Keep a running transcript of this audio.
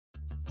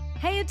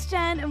Hey, it's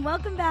Jen, and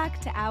welcome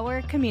back to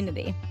Our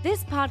Community.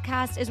 This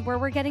podcast is where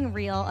we're getting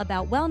real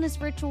about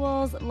wellness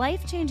rituals,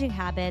 life-changing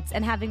habits,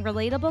 and having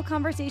relatable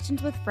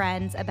conversations with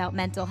friends about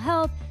mental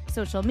health,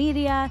 social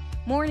media,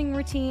 morning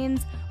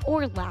routines,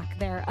 or lack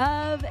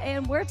thereof.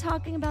 And we're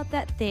talking about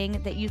that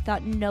thing that you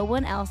thought no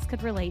one else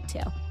could relate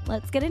to.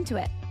 Let's get into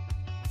it.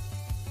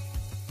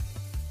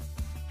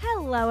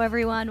 Hello,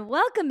 everyone.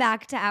 Welcome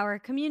back to Our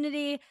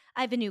Community.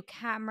 I have a new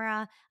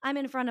camera. I'm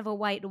in front of a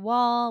white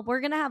wall. We're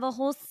going to have a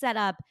whole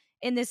setup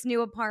in this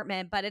new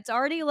apartment, but it's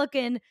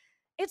looking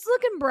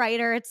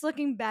brighter. It's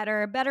looking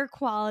better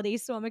quality.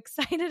 So I'm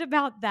excited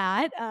about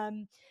that.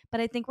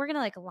 But I think we're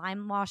going to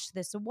lime wash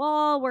this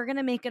wall. We're going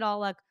to make it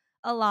all look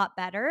a lot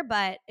better,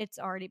 but it's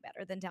already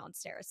better than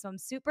downstairs. So I'm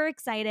super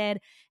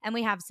excited. And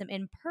we have some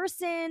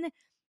in-person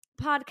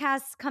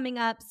podcasts coming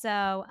up.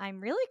 So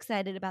I'm really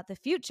excited about the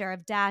future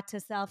of Dad to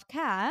Self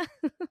Care.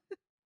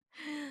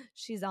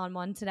 She's on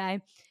one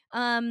today.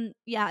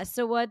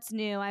 So what's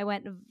new? I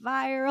went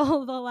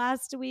viral the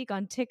last week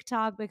on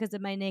TikTok because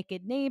of my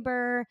naked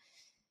neighbor.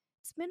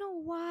 It's been a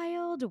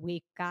wild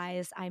week,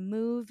 guys. I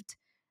moved,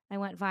 I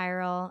went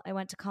viral, I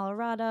went to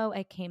Colorado,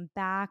 I came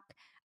back.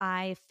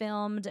 I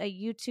filmed a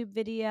YouTube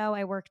video.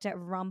 I worked at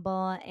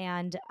Rumble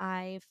and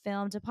I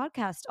filmed a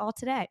podcast all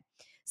today.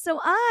 So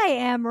I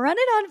am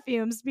running on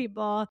fumes,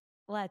 people.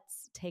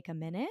 Let's take a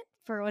minute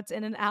for what's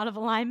in and out of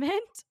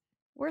alignment.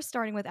 We're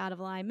starting with out of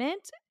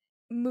alignment.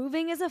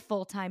 Moving is a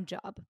full-time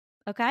job,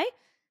 okay?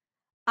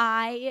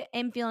 I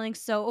am feeling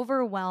so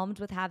overwhelmed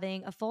with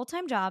having a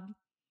full-time job,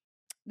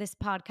 this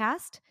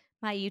podcast,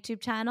 my YouTube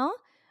channel,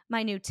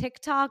 my new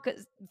TikTok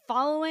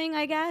following,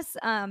 I guess.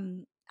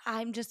 I'm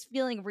just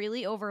feeling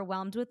really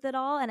overwhelmed with it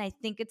all. And I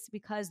think it's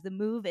because the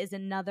move is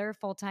another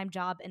full-time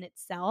job in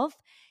itself.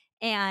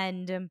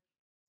 And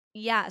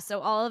so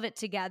all of it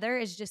together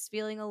is just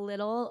feeling a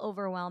little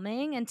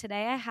overwhelming. And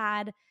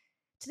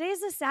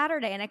today's a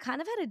Saturday, and I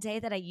kind of had a day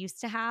that I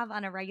used to have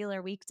on a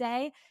regular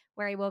weekday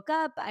where I woke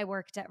up, I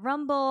worked at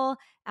Rumble.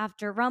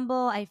 After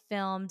Rumble, I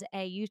filmed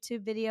a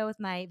YouTube video with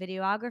my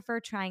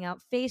videographer trying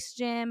out Face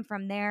Gym.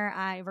 From there,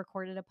 I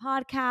recorded a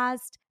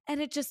podcast,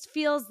 and it just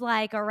feels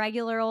like a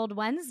regular old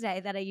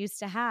Wednesday that I used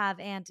to have.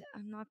 And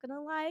I'm not going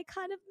to lie, I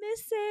kind of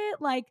miss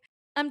it.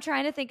 I'm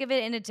trying to think of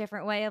it in a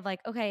different way of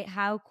okay,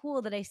 how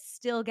cool that I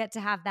still get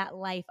to have that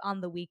life on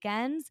the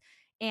weekends.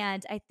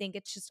 And I think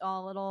it's just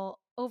all a little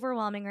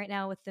overwhelming right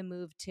now with the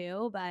move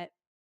too. But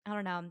I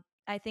don't know.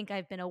 I think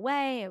I've been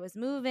away. It was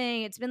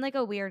moving. It's been like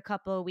a weird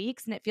couple of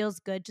weeks, and it feels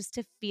good just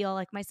to feel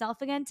like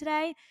myself again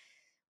today.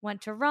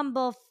 Went to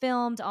Rumble,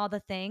 filmed all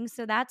the things.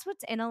 So that's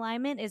what's in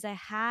alignment is I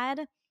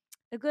had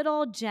a good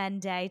old Jen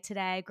day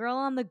today, girl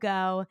on the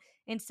go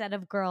instead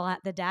of girl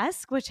at the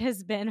desk, which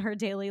has been her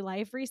daily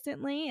life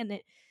recently. And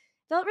it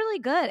felt really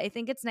good. I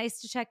think it's nice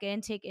to check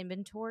in, take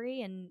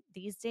inventory, and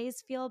these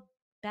days feel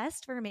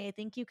best for me. I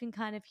think you can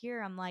kind of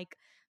hear I'm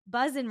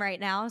buzzing right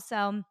now.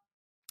 So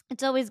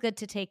it's always good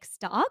to take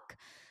stock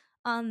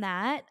on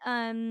that.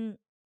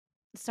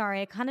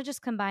 Sorry, I kind of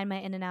just combined my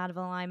in and out of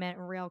alignment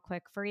real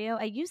quick for you.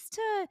 I used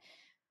to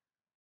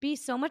be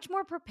so much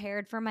more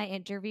prepared for my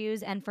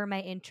interviews and for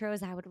my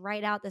intros. I would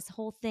write out this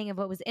whole thing of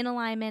what was in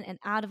alignment and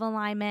out of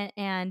alignment,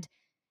 and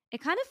it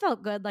kind of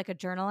felt good like a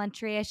journal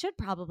entry. I should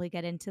probably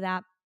get into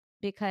that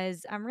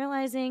because I'm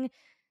realizing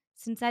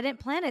since I didn't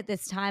plan it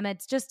this time,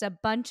 it's just a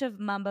bunch of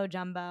mumbo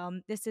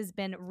jumbo. This has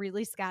been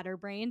really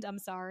scatterbrained. I'm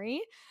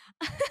sorry.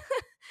 But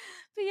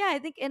yeah, I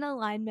think in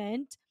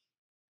alignment,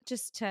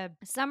 just to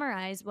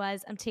summarize,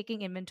 was I'm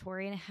taking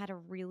inventory and I had a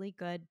really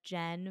good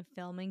Jen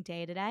filming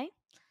day today.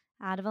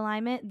 Out of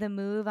alignment, the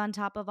move on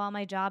top of all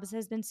my jobs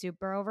has been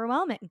super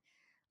overwhelming.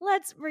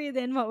 Let's breathe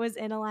in what was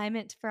in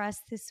alignment for us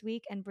this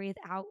week and breathe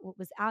out what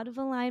was out of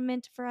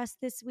alignment for us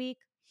this week.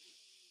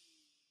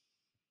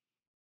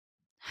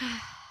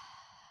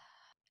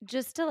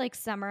 Just to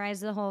summarize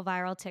the whole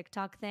viral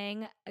TikTok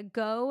thing,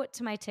 go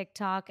to my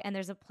TikTok and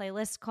there's a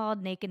playlist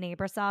called Naked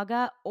Neighbor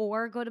Saga,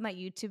 or go to my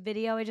YouTube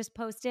video I just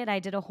posted. I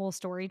did a whole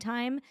story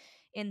time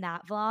in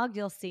that vlog.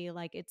 You'll see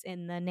it's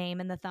in the name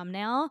and the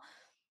thumbnail.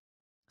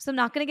 So I'm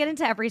not going to get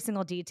into every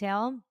single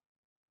detail,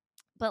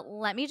 but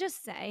let me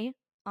just say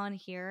on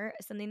here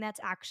something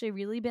that's actually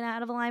really been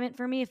out of alignment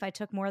for me, if I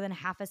took more than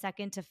half a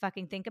second to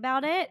fucking think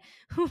about it,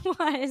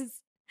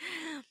 was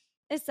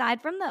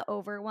aside from the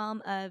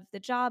overwhelm of the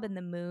job and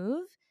the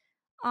move,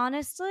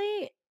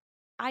 honestly,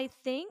 I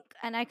think,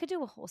 and I could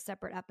do a whole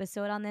separate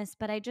episode on this,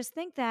 but I just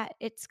think that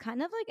it's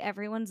kind of like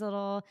everyone's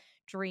little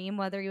dream,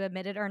 whether you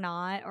admit it or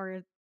not,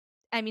 or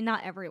I mean,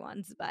 not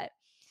everyone's, but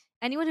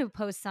anyone who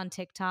posts on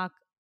TikTok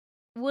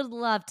would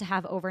love to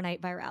have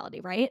overnight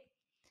virality, right?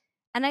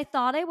 And I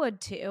thought I would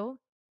too.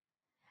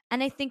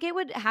 And I think it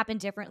would happen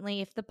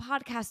differently if the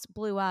podcast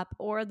blew up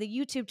or the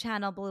YouTube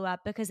channel blew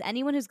up, because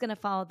anyone who's going to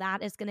follow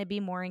that is going to be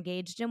more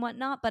engaged and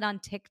whatnot. But on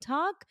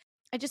TikTok,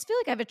 I just feel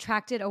like I've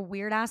attracted a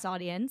weird ass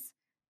audience.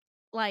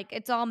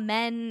 It's all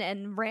men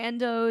and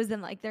randos,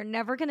 and they're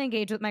never going to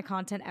engage with my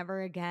content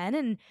ever again.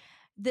 And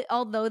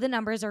although the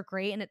numbers are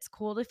great and it's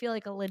cool to feel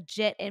like a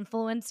legit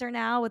influencer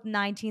now with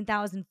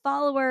 19,000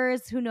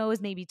 followers, who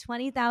knows, maybe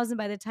 20,000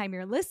 by the time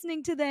you're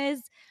listening to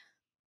this.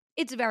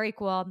 It's very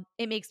cool.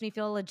 It makes me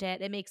feel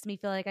legit. It makes me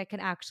feel like I can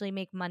actually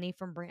make money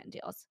from brand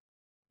deals.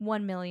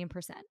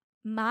 1,000,000%.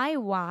 My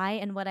why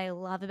and what I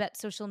love about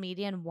social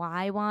media and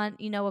why I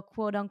want, a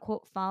quote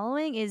unquote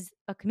following is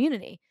a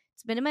community.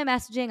 It's been in my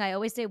messaging. I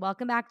always say,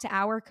 welcome back to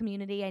our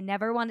community. I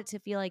never want it to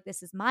feel like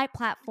this is my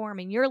platform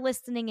and you're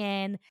listening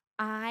in.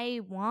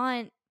 I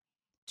want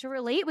to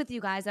relate with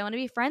you guys. I want to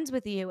be friends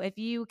with you. If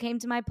you came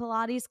to my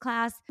Pilates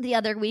class the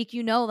other week,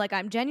 like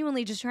I'm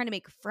genuinely just trying to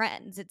make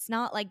friends. It's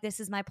not like this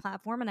is my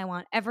platform and I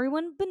want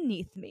everyone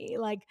beneath me.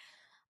 Like,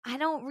 I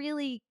don't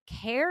really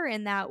care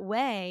in that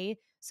way.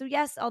 So,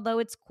 yes, although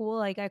it's cool,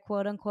 like I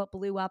quote unquote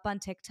blew up on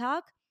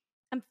TikTok,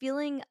 I'm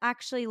feeling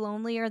actually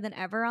lonelier than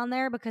ever on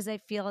there because I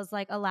feel as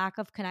like a lack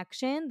of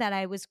connection that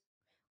I was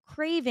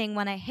craving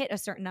when I hit a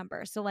certain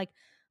number. So, like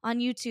on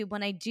YouTube,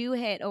 when I do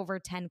hit over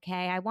 10K,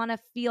 I want to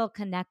feel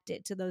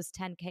connected to those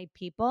 10K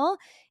people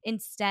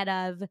instead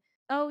of,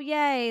 oh,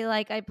 yay,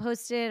 like I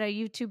posted a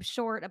YouTube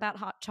short about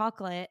hot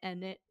chocolate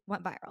and it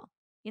went viral,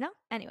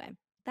 Anyway,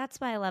 that's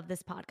why I love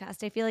this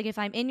podcast. I feel like if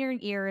I'm in your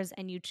ears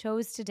and you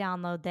chose to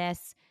download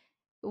this,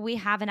 we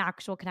have an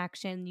actual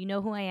connection. You know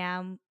who I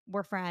am.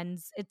 We're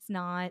friends. It's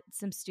not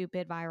some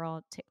stupid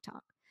viral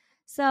TikTok.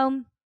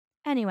 So,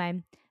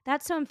 anyway,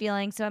 that's how I'm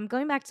feeling. So I'm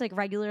going back to like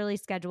regularly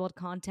scheduled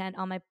content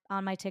on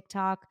my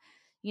TikTok.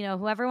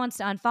 Whoever wants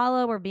to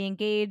unfollow or be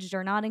engaged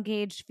or not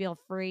engaged, feel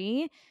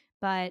free.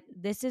 But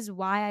this is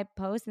why I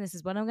post and this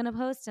is what I'm going to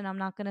post. And I'm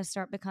not going to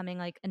start becoming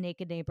like a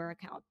naked neighbor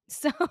account.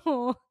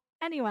 So,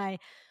 anyway,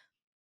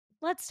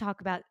 let's talk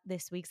about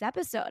this week's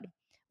episode.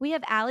 We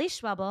have Ali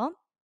Schwebel.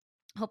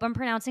 Hope I'm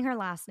pronouncing her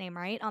last name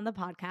right on the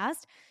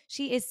podcast.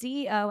 She is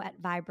CEO at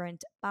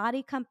Vibrant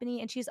Body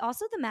Company, and she's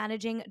also the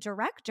managing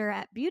director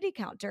at Beauty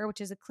Counter,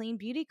 which is a clean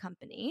beauty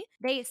company.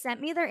 They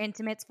sent me their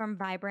intimates from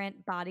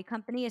Vibrant Body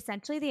Company.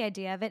 Essentially, the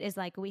idea of it is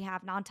like we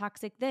have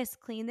non-toxic this,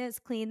 clean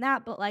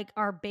that, but like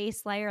our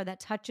base layer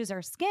that touches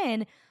our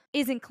skin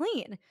isn't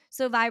clean.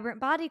 So Vibrant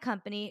Body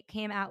Company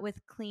came out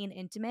with clean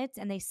intimates,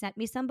 and they sent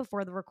me some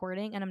before the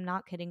recording, and I'm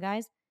not kidding,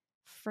 guys.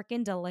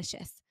 Freaking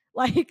delicious.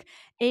 Like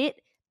it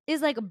is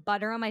like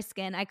butter on my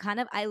skin.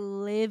 I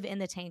live in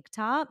the tank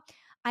top.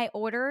 I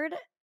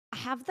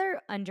have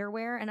their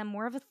underwear and I'm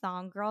more of a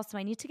thong girl, so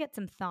I need to get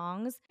some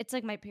thongs. It's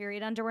like my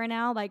period underwear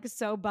now, like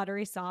so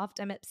buttery soft.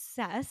 I'm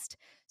obsessed.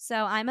 So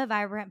I'm a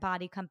Vibrant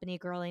Body Company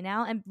girly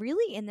now. And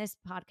really in this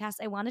podcast,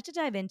 I wanted to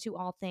dive into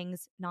all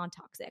things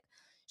non-toxic.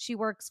 She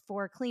works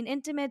for Clean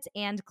Intimates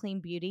and Clean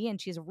Beauty,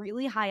 and she's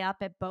really high up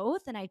at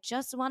both. And I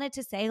just wanted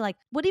to say, like,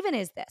 what even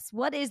is this?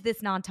 What is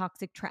this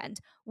non-toxic trend?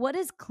 What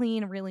does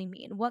clean really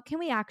mean? What can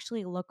we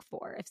actually look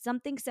for? If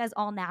something says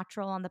all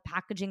natural on the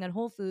packaging at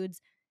Whole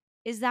Foods,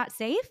 is that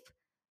safe?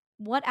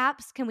 What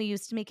apps can we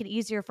use to make it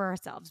easier for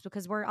ourselves?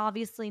 Because we're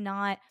obviously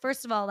not,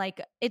 first of all,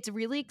 like it's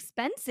really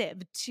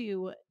expensive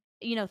to,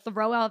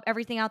 throw out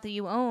everything out that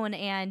you own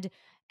and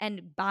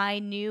buy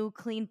new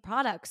clean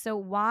products. So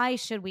why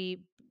should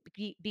we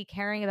be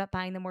caring about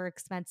buying the more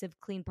expensive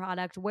clean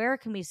product? Where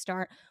can we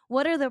start?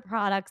 What are the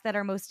products that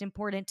are most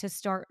important to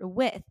start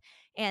with?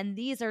 And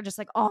these are just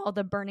like all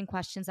the burning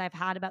questions I've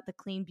had about the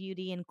clean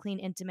beauty and clean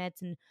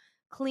intimates and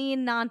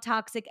clean,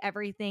 non-toxic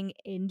everything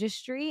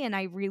industry. And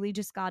I really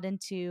just got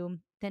into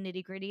the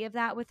nitty-gritty of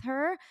that with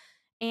her.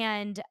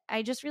 And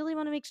I just really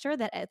want to make sure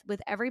that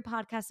with every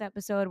podcast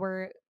episode,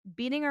 we're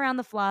beating around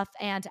the fluff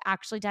and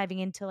actually diving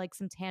into like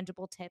some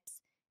tangible tips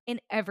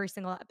in every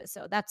single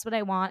episode. That's what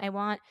I want. I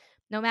want,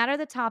 no matter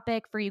the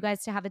topic, for you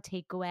guys to have a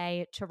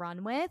takeaway to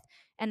run with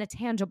and a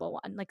tangible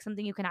one, like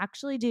something you can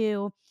actually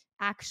do,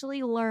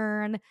 actually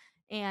learn,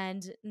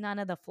 and none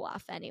of the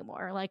fluff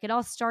anymore. Like it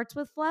all starts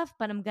with fluff,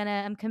 but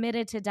I'm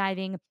committed to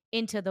diving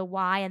into the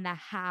why and the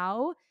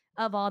how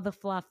of all the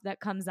fluff that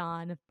comes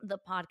on the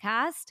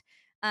podcast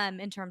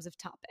in terms of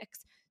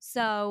topics.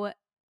 So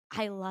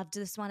I loved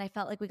this one. I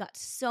felt like we got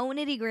so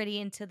nitty gritty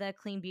into the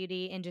clean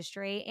beauty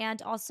industry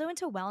and also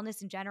into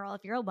wellness in general.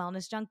 If you're a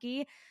wellness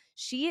junkie,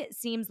 she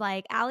seems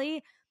like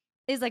Ali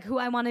is like who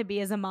I want to be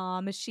as a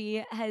mom.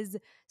 She has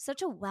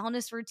such a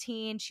wellness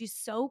routine. She's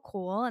so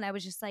cool. And I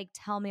was just like,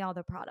 tell me all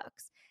the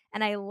products.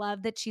 And I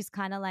love that she's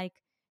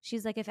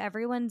like, if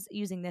everyone's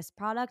using this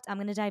product, I'm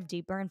going to dive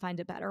deeper and find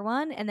a better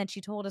one. And then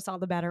she told us all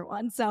the better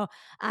ones. So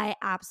I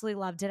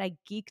absolutely loved it. I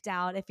geeked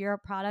out. If you're a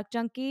product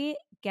junkie,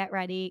 get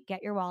ready,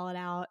 get your wallet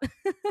out.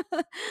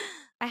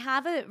 I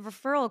have a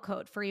referral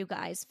code for you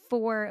guys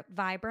for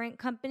Vibrant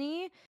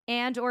Company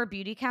and or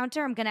Beauty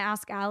Counter. I'm going to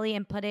ask Ali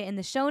and put it in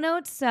the show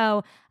notes.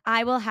 So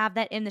I will have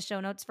that in the show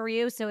notes for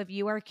you. So if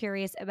you are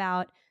curious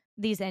about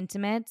these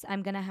intimates,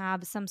 I'm going to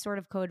have some sort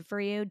of code for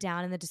you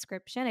down in the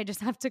description. I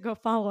just have to go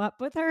follow up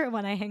with her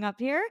when I hang up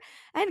here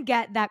and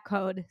get that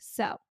code.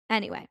 So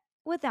anyway,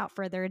 without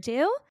further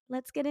ado,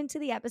 let's get into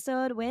the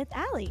episode with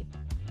Ali.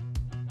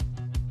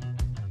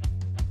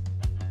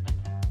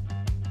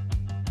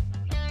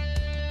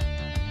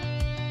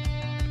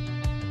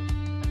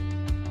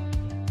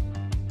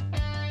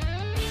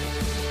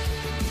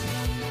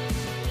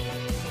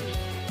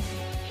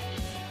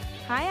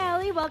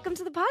 Hey, welcome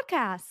to the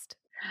podcast.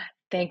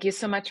 Thank you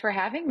so much for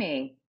having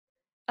me.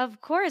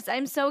 Of course,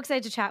 I'm so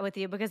excited to chat with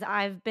you because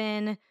I've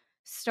been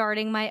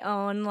starting my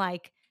own,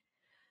 like,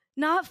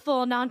 not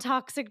full non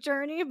toxic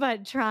journey,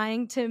 but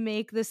trying to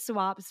make the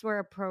swaps where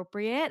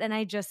appropriate. And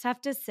I just have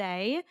to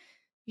say,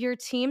 your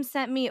team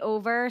sent me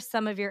over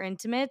some of your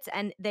intimates,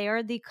 and they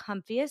are the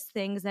comfiest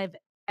things I've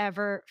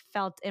ever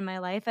felt in my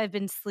life. I've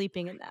been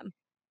sleeping in them.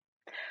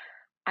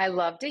 I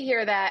love to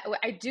hear that.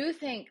 I do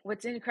think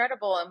what's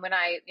incredible, and when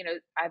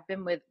I've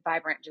been with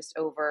Vibrant just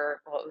over,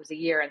 well, it was a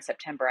year in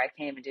September. I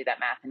can't even do that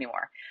math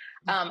anymore.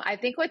 I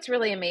think what's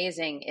really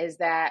amazing is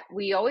that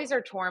we always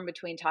are torn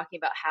between talking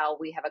about how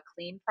we have a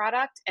clean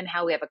product and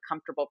how we have a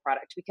comfortable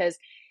product. Because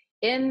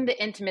in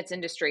the intimates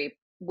industry,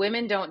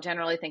 women don't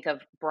generally think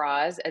of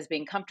bras as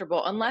being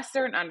comfortable unless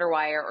they're an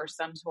underwire or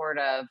some sort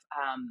of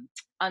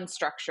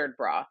unstructured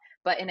bra.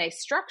 But in a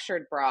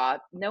structured bra,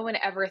 no one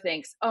ever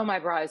thinks, oh, my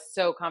bra is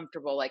so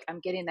comfortable. Like I'm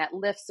getting that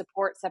lift,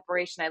 support,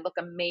 separation. I look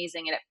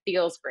amazing and it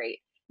feels great.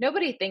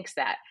 Nobody thinks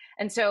that.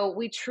 And so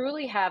we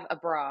truly have a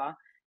bra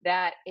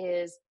that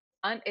is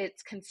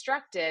it's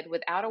constructed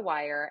without a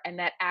wire, and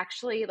that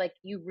actually, like,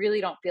 you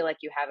really don't feel like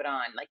you have it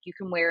on. Like you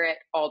can wear it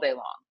all day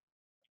long.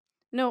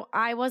 No,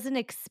 I wasn't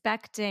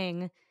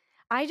expecting.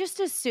 I just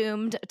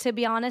assumed, to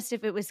be honest,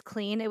 if it was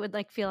clean, it would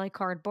like feel like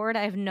cardboard.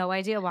 I have no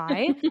idea why.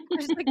 I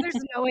was just like, there's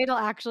no way it'll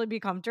actually be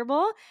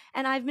comfortable.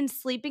 And I've been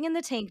sleeping in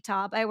the tank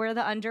top. I wear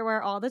the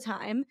underwear all the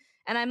time.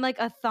 And I'm like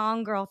a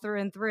thong girl through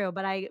and through.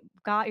 But I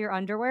got your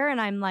underwear and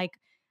I'm like,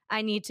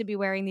 I need to be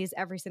wearing these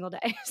every single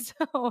day.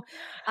 So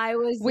I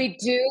was We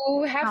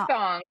do have shocked.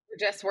 thongs.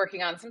 We're just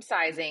working on some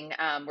sizing.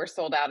 We're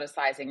sold out of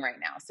sizing right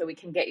now, so we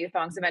can get you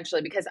thongs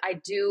eventually. Because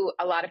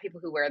a lot of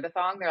people who wear the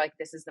thong, they're like,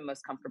 this is the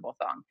most comfortable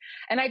thong.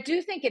 And I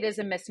do think it is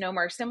a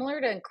misnomer,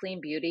 similar to in clean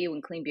beauty.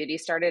 When clean beauty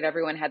started,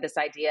 everyone had this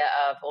idea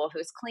of, well, if it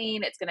was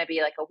clean, it's going to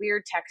be like a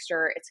weird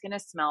texture. It's going to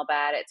smell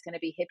bad. It's going to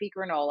be hippie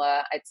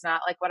granola. It's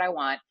not like what I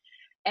want.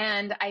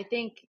 And I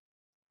think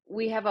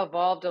we have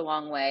evolved a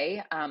long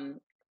way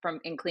from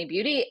in clean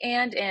beauty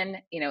and in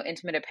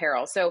intimate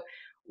apparel. So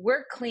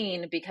we're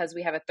clean because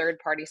we have a third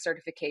party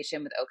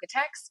certification with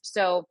Okotex.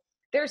 So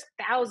there's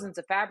thousands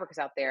of fabrics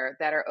out there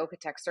that are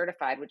Okotex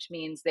certified, which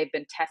means they've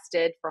been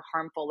tested for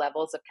harmful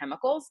levels of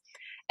chemicals.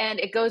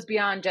 And it goes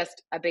beyond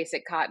just a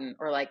basic cotton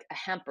or like a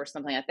hemp or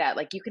something like that.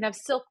 Like you can have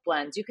silk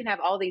blends, you can have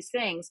all these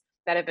things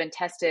that have been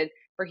tested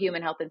for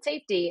human health and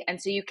safety.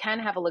 And so you can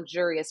have a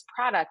luxurious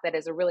product that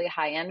is a really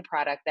high end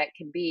product that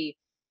can be,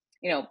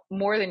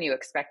 more than you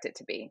expect it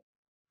to be.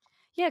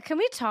 Yeah, can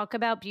we talk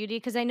about beauty?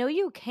 Because I know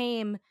you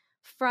came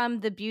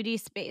from the beauty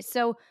space.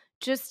 So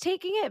just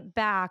taking it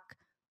back,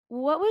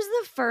 what was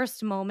the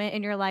first moment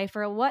in your life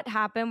or what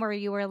happened where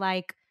you were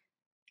like,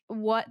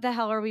 what the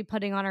hell are we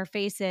putting on our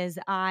faces?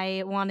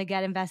 I want to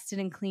get invested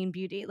in clean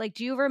beauty. Like,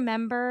 do you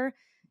remember,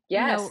 you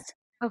Yes. know,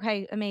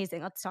 okay,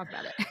 amazing. Let's talk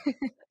about it.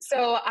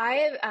 So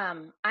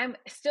I'm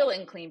still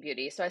in clean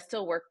beauty. So I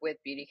still work with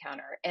Beauty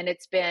Counter, and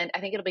it's been, I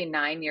think it'll be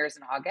 9 years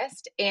in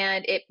August.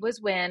 And it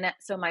was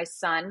so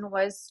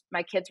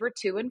my kids were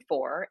 2 and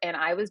 4, and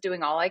I was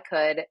doing all I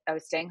could. I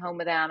was staying home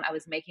with them. I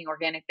was making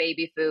organic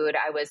baby food.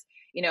 I was,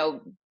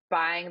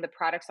 buying the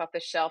products off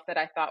the shelf that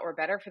I thought were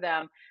better for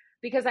them,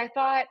 because I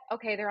thought,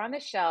 okay, they're on the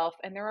shelf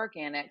and they're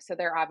organic, so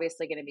they're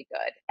obviously going to be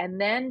good.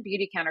 And then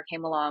Beauty Counter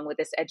came along with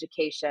this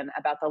education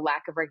about the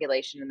lack of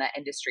regulation in that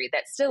industry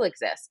that still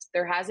exists.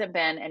 There hasn't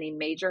been any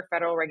major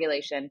federal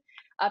regulation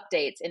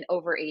updates in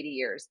over 80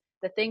 years.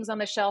 The things on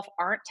the shelf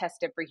aren't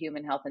tested for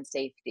human health and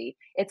safety.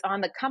 It's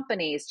on the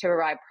companies to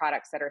provide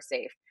products that are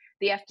safe.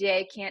 The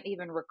FDA can't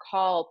even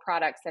recall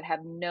products that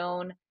have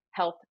known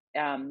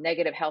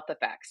negative health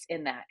effects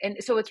in that. And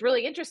so it's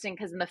really interesting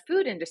because in the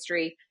food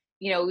industry,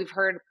 we've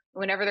heard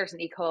whenever there's an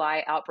E.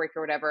 coli outbreak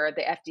or whatever,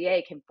 the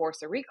FDA can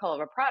force a recall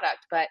of a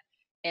product. But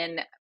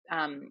in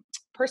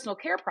personal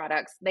care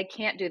products, they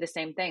can't do the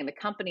same thing. The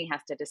company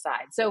has to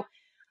decide. So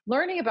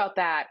learning about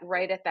that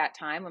right at that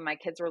time when my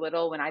kids were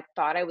little, when I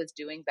thought I was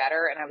doing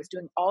better and I was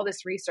doing all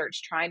this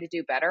research trying to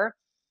do better,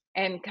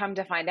 and come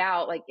to find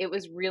out, like, it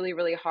was really,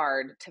 really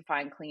hard to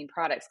find clean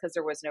products because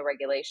there was no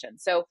regulation.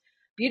 So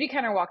Beauty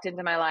Counter walked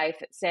into my life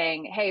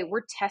saying, hey,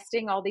 we're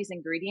testing all these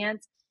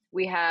ingredients.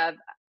 We have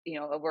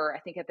over,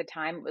 I think at the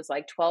time it was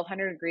like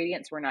 1,200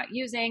 ingredients we're not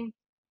using.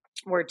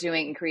 We're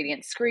doing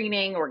ingredient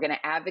screening. We're going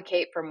to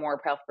advocate for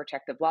more health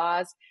protective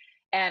laws.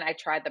 And I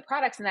tried the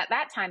products. And at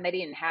that time, they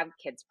didn't have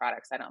kids'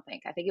 products, I don't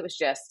think. I think it was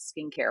just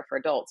skincare for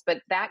adults.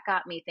 But that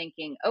got me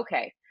thinking,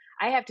 okay,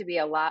 I have to be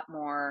a lot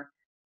more,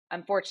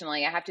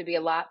 unfortunately, I have to be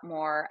a lot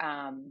more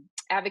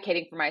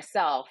advocating for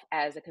myself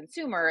as a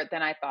consumer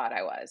than I thought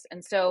I was.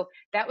 And so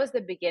that was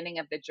the beginning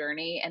of the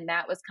journey. And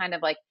that was kind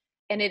of like,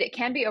 and it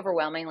can be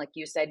overwhelming. Like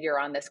you said, you're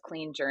on this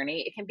clean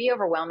journey. It can be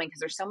overwhelming because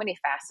there's so many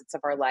facets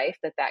of our life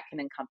that can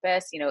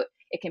encompass.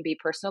 It can be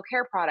personal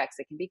care products.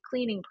 It can be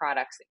cleaning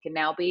products. It can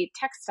now be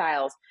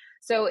textiles.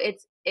 So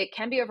it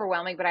can be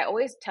overwhelming, but I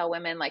always tell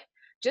women, like,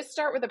 just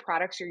start with the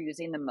products you're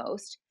using the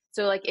most.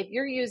 So like if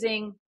you're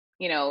using,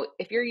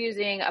 if you're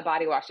using a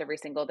body wash every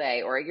single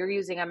day, or you're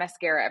using a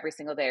mascara every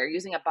single day, or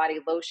using a body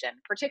lotion,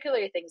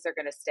 particularly things that are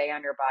going to stay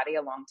on your body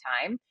a long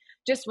time,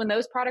 just when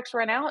those products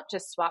run out,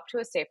 just swap to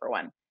a safer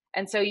one.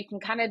 And so you can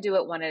kind of do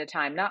it one at a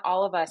time. Not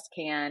all of us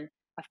can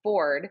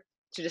afford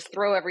to just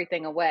throw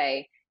everything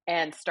away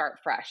and start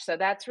fresh. So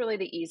that's really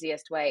the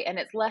easiest way. And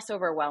it's less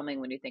overwhelming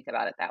when you think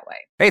about it that way.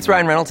 Hey, it's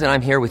Ryan Reynolds, and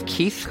I'm here with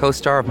Keith,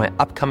 co-star of my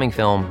upcoming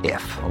film,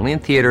 If, only in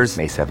theaters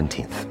May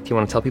 17th. Do you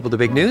want to tell people the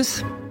big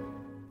news?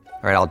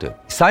 All right, I'll do it.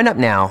 Sign up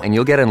now and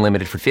you'll get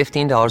unlimited for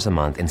 $15 a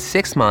month and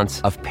 6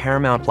 months of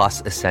Paramount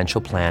Plus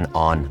Essential Plan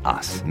on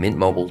us.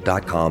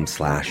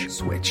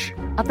 MintMobile.com/switch.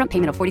 Upfront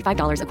payment of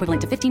 $45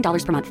 equivalent to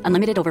 $15 per month.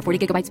 Unlimited over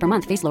 40 gigabytes per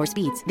month. Face lower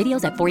speeds.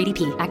 Videos at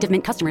 480p. Active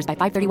Mint customers by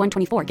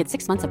 531.24 get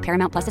 6 months of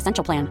Paramount Plus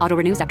Essential Plan. Auto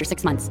renews after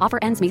 6 months. Offer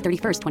ends May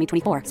 31st,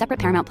 2024. Separate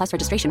Paramount Plus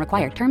registration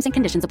required. Terms and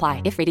conditions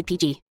apply if rated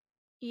PG.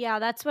 Yeah,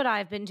 that's what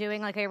I've been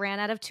doing. Like I ran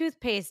out of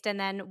toothpaste, and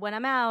then when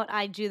I'm out,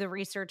 I do the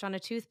research on a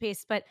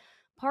toothpaste. But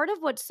part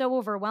of what's so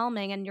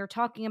overwhelming, and you're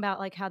talking about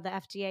like how the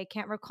FDA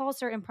can't recall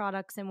certain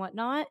products and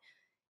whatnot,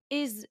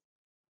 is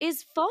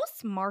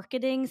false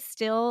marketing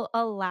still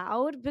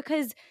allowed?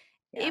 Because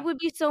it Yeah. would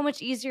be so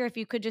much easier if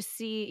you could just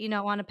see,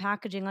 on a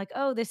packaging like,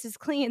 oh, this is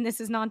clean,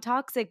 this is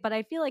non-toxic. But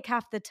I feel like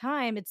half the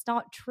time it's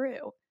not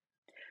true.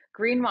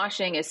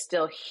 Greenwashing is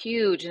still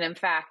huge. And in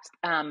fact,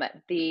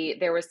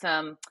 there was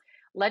some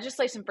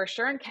legislation for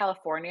sure in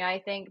California, I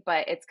think,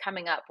 but it's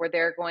coming up where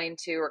they're going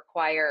to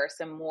require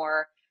some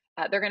more.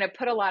 They're going to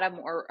put a lot of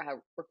more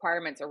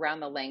requirements around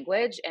the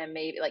language, and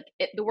maybe like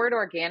the word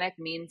organic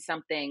means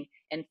something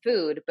in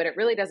food, but it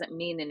really doesn't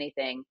mean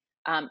anything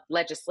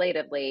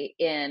legislatively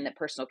in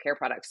personal care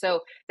products.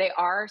 So they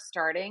are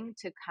starting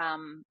to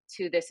come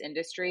to this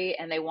industry,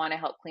 and they want to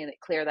help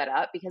clear that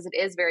up, because it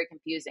is very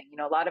confusing.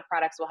 A lot of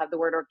products will have the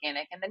word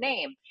organic in the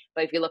name,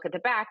 but if you look at the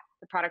back,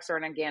 the products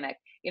aren't organic.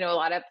 A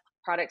lot of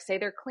products say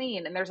they're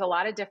clean, and there's a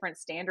lot of different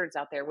standards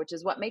out there, which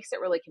is what makes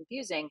it really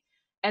confusing.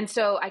 And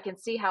so I can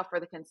see how for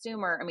the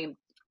consumer, I mean,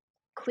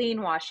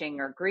 clean washing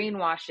or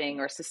greenwashing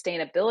or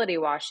sustainability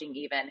washing,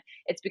 even,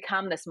 it's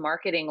become this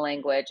marketing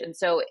language. And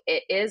so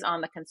it is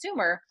on the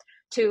consumer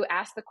to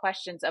ask the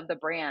questions of the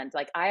brand.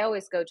 Like I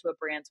always go to a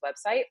brand's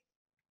website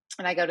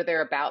and I go to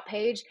their about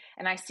page,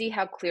 and I see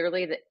how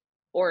clearly that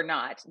or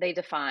not they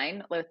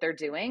define what they're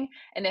doing.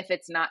 And if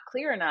it's not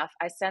clear enough,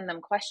 I send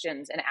them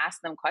questions and ask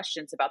them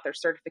questions about their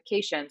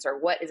certifications or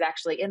what is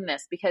actually in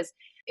this, because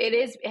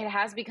it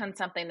has become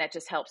something that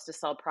just helps to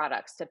sell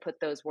products, to put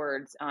those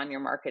words on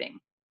your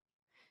marketing.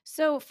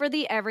 So for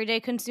the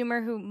everyday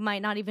consumer who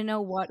might not even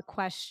know what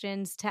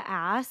questions to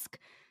ask,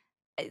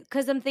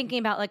 because I'm thinking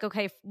about like,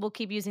 okay, we'll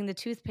keep using the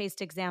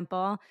toothpaste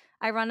example.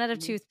 I run out of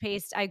Mhm.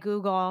 toothpaste. I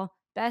Google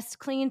best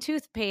clean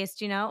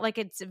toothpaste, like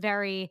it's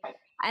very,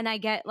 and I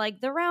get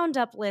like the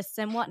roundup lists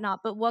and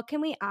whatnot. But what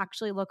can we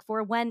actually look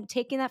for when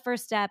taking that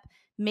first step,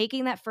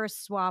 making that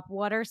first swap?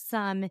 What are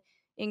some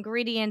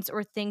ingredients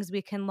or things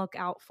we can look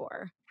out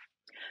for?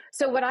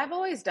 So what I've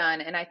always done,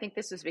 and I think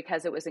this was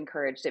because it was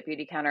encouraged at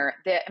Beauty Counter,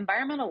 the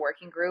Environmental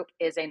Working Group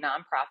is a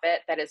nonprofit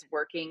that is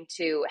working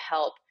to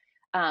help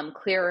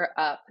clear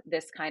up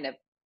this kind of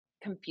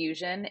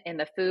confusion in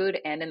the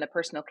food and in the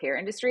personal care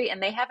industry.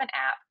 And they have an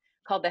app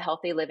called the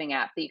Healthy Living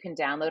app that you can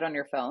download on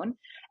your phone,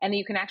 and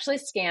you can actually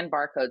scan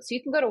barcodes. So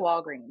you can go to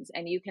Walgreens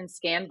and you can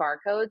scan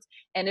barcodes,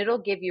 and it'll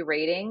give you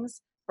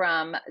ratings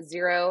from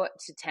 0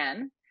 to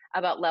 10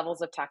 about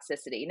levels of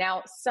toxicity.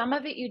 Now, some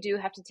of it you do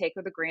have to take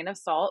with a grain of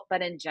salt,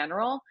 but in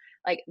general,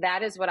 like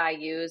that is what I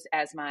use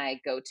as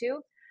my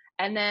go-to.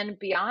 And then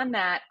beyond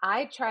that,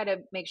 I try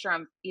to make sure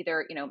I'm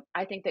either,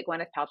 I think that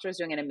Gwyneth Paltrow is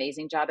doing an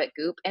amazing job at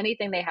Goop.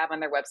 Anything they have on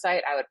their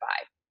website, I would buy.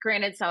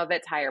 Granted, some of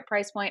it's higher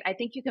price point. I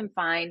think you can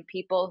find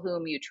people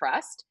whom you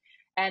trust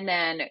and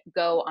then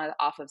go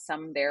off of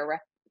some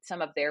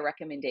of their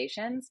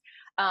recommendations.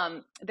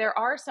 There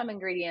are some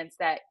ingredients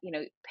that,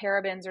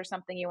 parabens are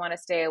something you want to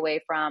stay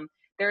away from.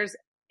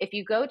 If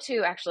you go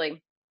to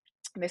actually,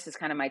 this is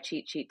kind of my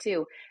cheat sheet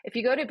too. If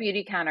you go to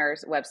Beauty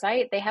Counter's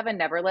website, they have a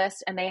never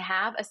list, and they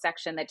have a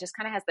section that just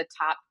kind of has the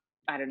top,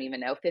 I don't even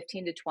know,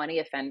 15 to 20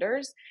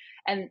 offenders.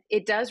 And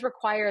it does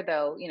require,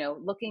 though,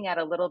 looking at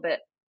a little bit,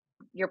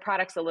 your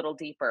products a little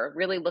deeper,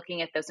 really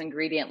looking at those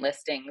ingredient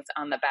listings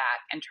on the back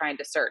and trying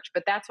to search.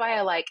 But that's why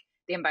I like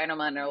the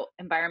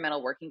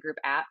environmental working group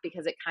app,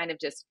 because it kind of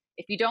just,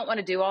 if you don't want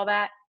to do all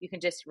that, you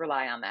can just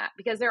rely on that,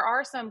 because there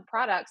are some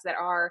products that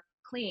are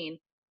clean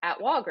at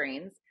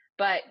Walgreens,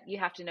 but you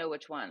have to know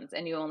which ones,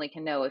 and you only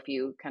can know if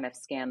you kind of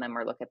scan them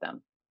or look at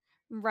them.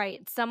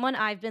 Right. Someone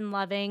I've been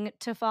loving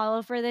to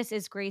follow for this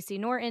is Gracie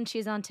Norton.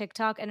 She's on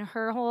TikTok, and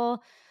her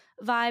whole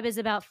vibe is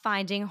about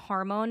finding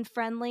hormone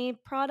friendly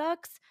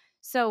products.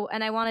 So,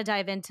 and I want to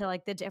dive into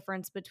like the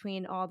difference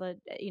between all the,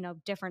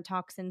 different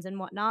toxins and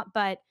whatnot.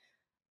 But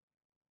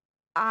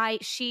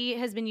she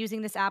has been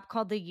using this app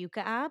called the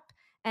Yuka app,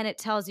 and it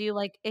tells you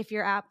like if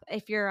your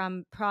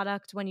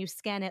product when you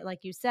scan it, like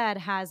you said,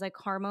 has like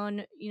hormone,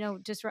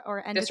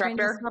 or endocrine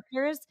Disruptor.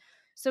 disruptors.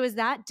 So is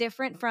that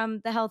different from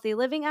the Healthy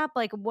Living app?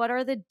 Like what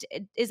are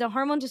is a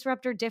hormone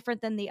disruptor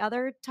different than the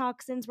other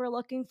toxins we're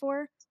looking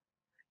for?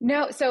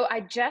 No, so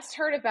I just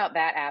heard about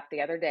that app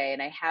the other day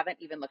and I haven't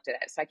even looked at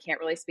it. So I can't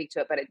really speak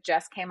to it, but it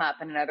just came up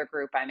in another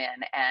group I'm in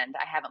and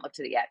I haven't looked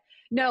at it yet.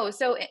 No,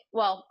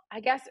 well, I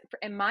guess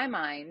in my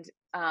mind,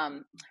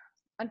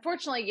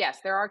 unfortunately, yes,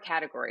 there are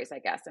categories, I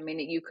guess. I mean,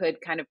 you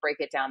could kind of break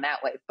it down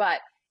that way,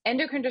 but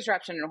endocrine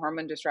disruption and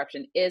hormone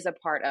disruption is a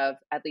part of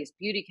at least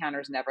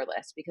Beautycounter's Never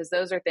list, because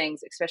those are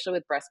things, especially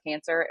with breast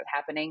cancer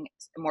happening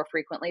more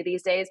frequently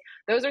these days,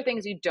 those are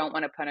things you don't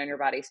want to put on your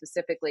body,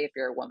 specifically if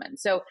you're a woman.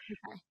 So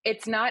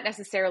it's not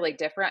necessarily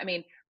different. I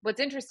mean,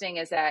 what's interesting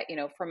is that,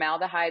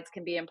 formaldehydes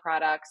can be in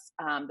products,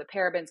 the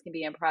parabens can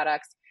be in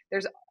products.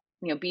 There's,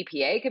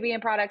 BPA could be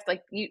in products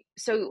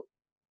so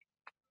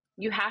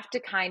you have to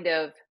kind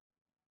of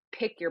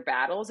pick your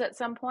battles at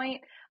some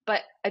point, but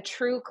a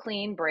true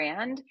clean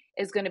brand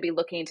is going to be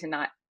looking to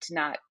not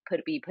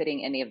be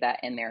putting any of that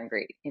in their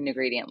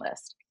ingredient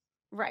list.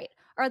 Right.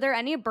 Are there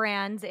any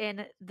brands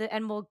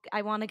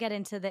I want to get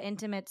into the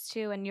intimates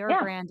too and your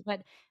brand,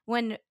 but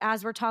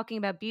as we're talking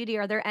about beauty,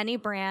 are there any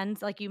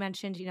brands, like you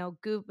mentioned,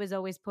 Goop is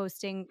always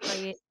posting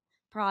great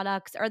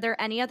products. Are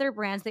there any other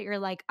brands that you're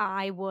like,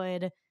 I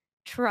would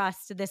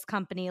trust this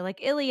company,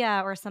 like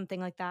Ilia or something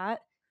like that?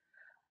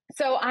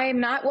 So I am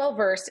not well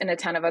versed in a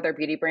ton of other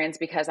beauty brands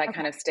because I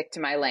kind of stick to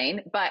my lane,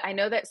 but I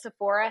know that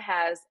Sephora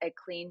has a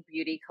clean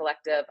beauty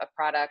collective of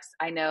products.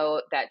 I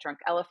know that Drunk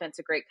Elephant's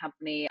a great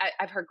company.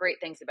 I've heard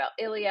great things about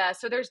Ilia.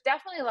 So there's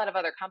definitely a lot of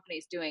other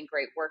companies doing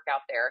great work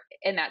out there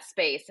in that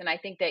space. And I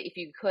think that if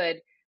you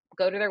could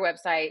go to their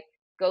website,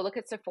 go look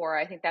at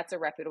Sephora. I think that's a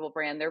reputable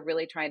brand. They're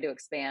really trying to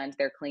expand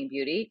their clean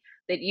beauty,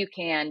 that you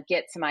can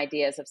get some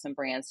ideas of some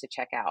brands to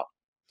check out.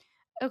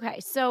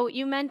 Okay. So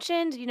you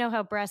mentioned,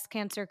 how breast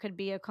cancer could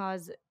be a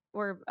cause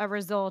or a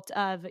result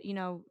of,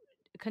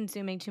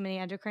 consuming too many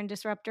endocrine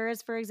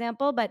disruptors, for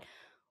example. But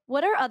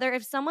what are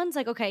if someone's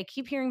like, okay, I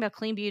keep hearing about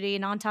clean beauty,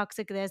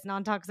 non-toxic this,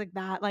 non-toxic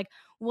that, like,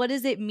 what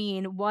does it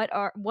mean? What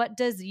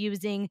does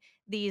using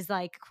these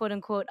like quote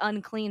unquote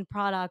unclean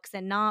products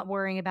and not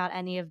worrying about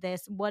any of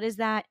this, what is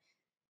that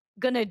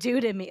gonna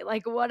do to me?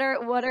 Like, what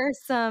are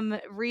some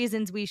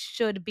reasons we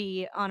should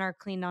be on our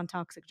clean,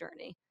 non-toxic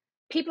journey?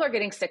 People are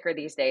getting sicker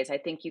these days. I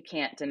think you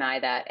can't deny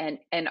that.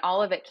 And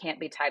all of it can't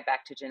be tied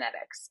back to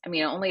genetics. I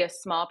mean, only a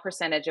small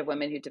percentage of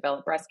women who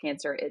develop breast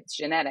cancer, it's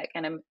genetic.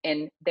 And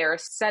there are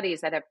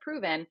studies that have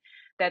proven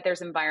that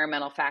there's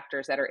environmental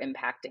factors that are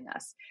impacting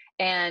us.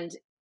 And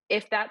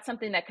if that's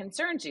something that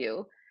concerns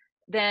you,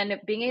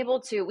 then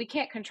we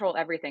can't control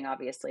everything,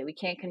 obviously. We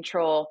can't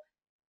control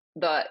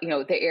the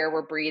air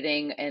we're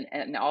breathing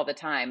and all the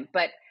time,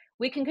 but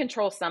we can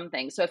control some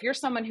things. So if you're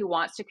someone who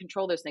wants to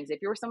control those things,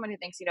 if you're someone who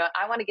thinks,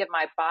 I want to give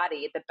my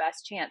body the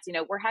best chance,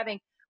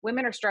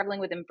 women are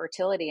struggling with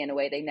infertility in a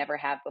way they never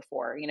have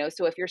before,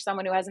 so if you're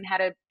someone who hasn't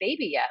had a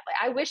baby yet, like,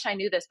 I wish I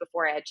knew this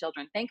before I had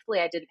children. Thankfully,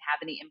 I didn't have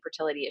any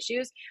infertility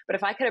issues, but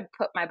if I could have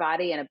put my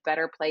body in a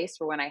better place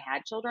for when I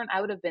had children,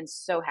 I would have been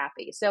so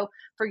happy. So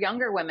for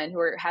younger women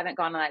who haven't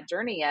gone on that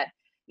journey yet,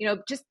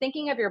 just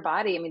thinking of your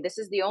body. I mean, this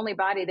is the only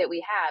body that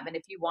we have. And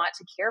if you want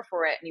to care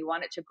for it and you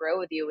want it to grow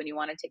with you and you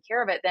want to take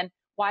care of it, then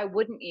why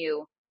wouldn't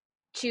you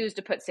choose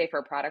to put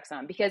safer products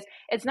on? Because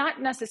it's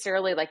not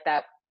necessarily like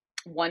that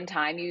one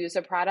time you use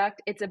a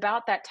product. It's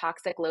about that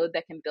toxic load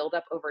that can build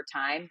up over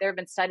time. There have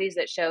been studies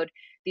that showed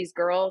these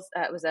girls,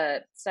 it was a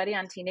study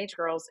on teenage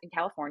girls in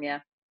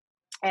California,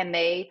 and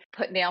they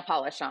put nail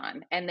polish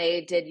on and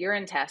they did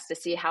urine tests to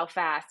see how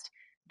fast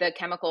the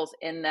chemicals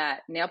in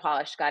that nail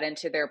polish got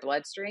into their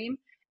bloodstream.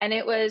 And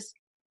it was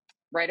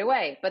right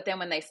away. But then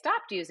when they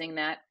stopped using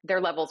that, their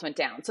levels went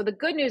down. So the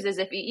good news is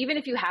even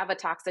if you have a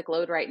toxic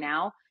load right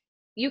now,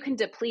 you can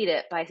deplete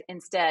it by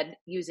instead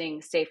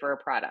using safer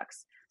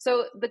products.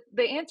 So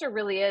the answer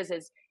really is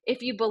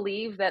if you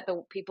believe that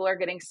the people are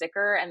getting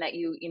sicker and that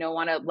you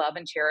want to love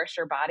and cherish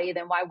your body,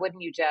 then why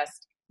wouldn't you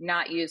just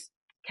not use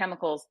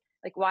chemicals?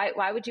 Like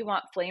why would you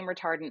want flame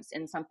retardants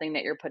in something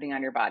that you're putting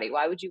on your body?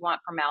 Why would you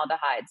want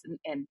formaldehydes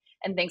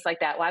and things like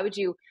that? Why would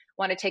you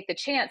want to take the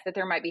chance that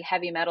there might be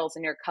heavy metals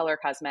in your color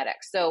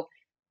cosmetics? So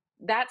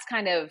that's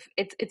kind of,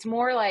 it's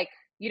more like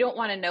you don't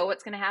want to know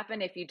what's going to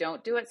happen if you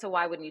don't do it. So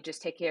why wouldn't you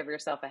just take care of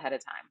yourself ahead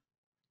of time?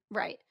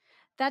 Right.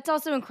 That's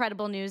also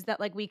incredible news that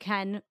like we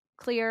can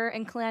clear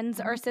and cleanse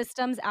our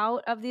systems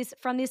out of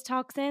from these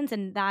toxins.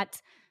 And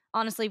that's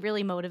honestly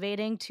really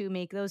motivating to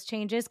make those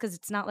changes, because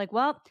it's not like,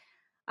 well,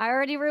 I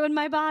already ruined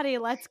my body,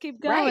 let's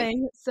keep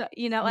going. Right. So, I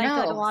feel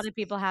like a lot of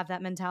people have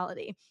that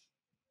mentality.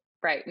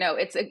 Right. No,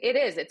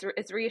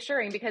 it's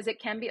reassuring, because it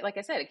can be, like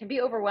I said, it can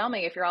be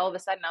overwhelming if you're all of a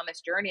sudden on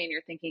this journey and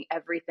you're thinking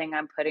everything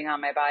I'm putting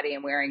on my body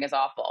and wearing is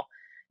awful.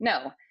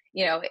 No,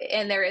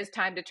 and there is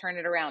time to turn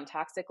it around.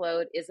 Toxic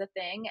load is a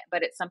thing,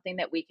 but it's something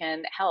that we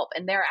can help.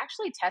 And there are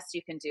actually tests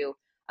you can do.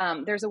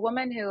 There's a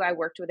woman who I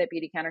worked with at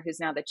Beautycounter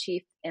who's now the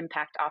chief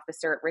impact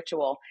officer at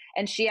Ritual.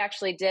 And she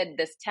actually did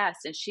this test,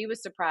 and she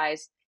was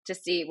surprised to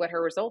see what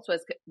her results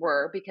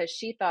were, because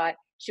she thought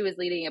she was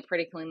leading a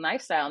pretty clean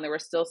lifestyle and there were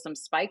still some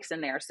spikes in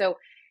there. So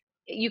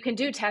you can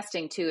do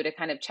testing too to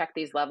kind of check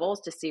these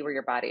levels to see where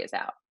your body is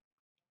at.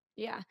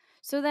 Yeah.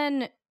 So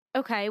then,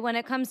 okay, when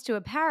it comes to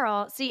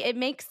apparel, see, it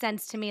makes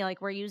sense to me.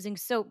 Like we're using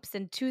soaps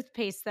and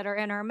toothpaste that are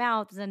in our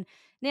mouths and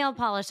nail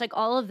polish, like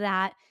all of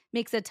that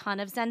makes a ton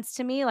of sense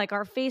to me. Like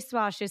our face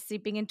wash is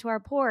seeping into our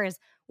pores.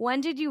 When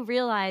did you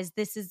realize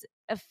this is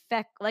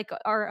like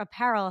our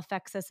apparel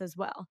affects us as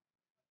well?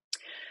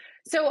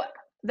 So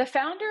the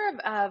founder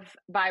of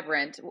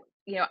Vibrant,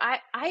 I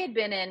had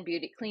been in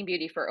clean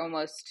beauty for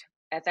almost,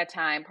 at that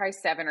time, probably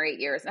 7 or 8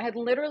 years. And I had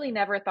literally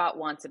never thought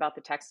once about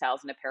the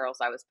textiles and apparels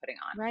I was putting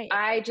on. Right.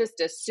 I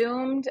just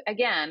assumed,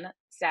 again,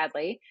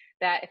 sadly,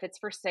 that if it's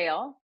for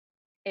sale,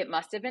 it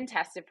must have been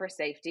tested for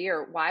safety,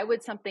 or why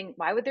would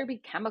there be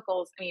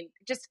chemicals? I mean,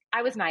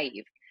 I was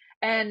naive.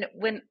 And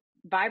when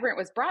Vibrant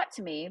was brought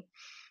to me,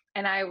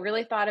 and I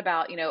really thought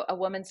about, a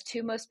woman's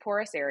two most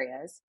porous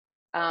areas,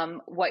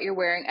 what you're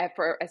wearing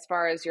as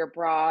far as your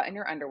bra and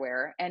your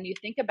underwear. And you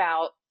think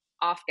about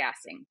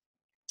off-gassing.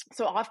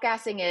 So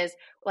off-gassing is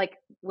like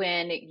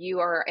when you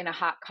are in a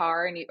hot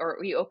car and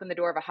you open the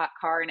door of a hot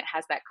car and it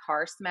has that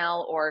car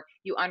smell, or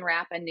you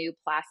unwrap a new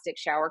plastic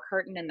shower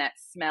curtain and that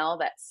smell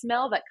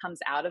that comes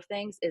out of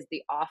things is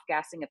the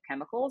off-gassing of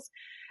chemicals.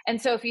 And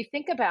so if you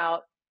think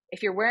about,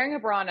 if you're wearing a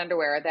bra and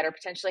underwear that are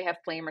potentially have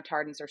flame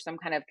retardants or some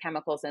kind of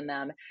chemicals in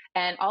them,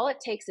 and all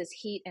it takes is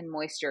heat and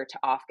moisture to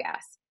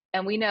off-gas.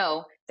 And we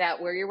know that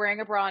where you're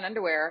wearing a bra and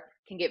underwear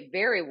can get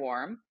very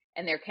warm,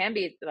 and there can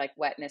be like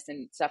wetness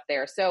and stuff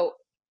there. So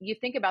you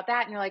think about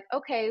that and you're like,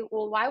 okay,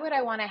 well, why would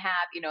I want to have,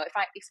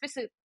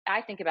 especially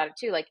I think about it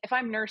too, like if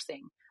I'm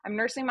nursing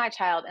my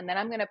child, and then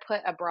I'm going to put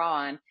a bra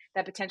on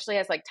that potentially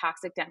has like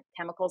toxic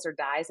chemicals or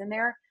dyes in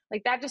there.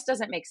 Like that just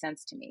doesn't make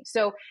sense to me.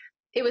 So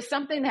it was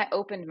something that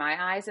opened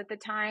my eyes at the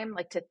time,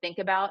 like to think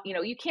about,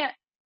 you can't,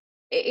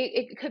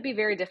 it could be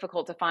very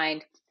difficult to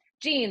find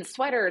jeans,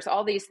 sweaters,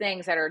 all these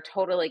things that are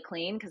totally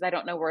clean, because I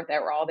don't know where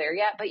we're all there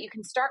yet, but you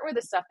can start with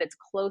the stuff that's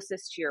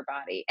closest to your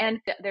body. And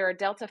there are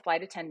Delta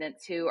flight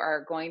attendants who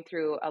are going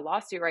through a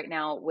lawsuit right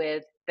now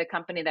with the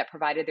company that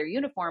provided their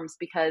uniforms,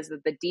 because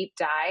of the deep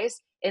dyes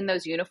in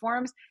those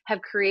uniforms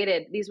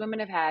these women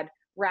have had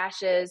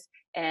rashes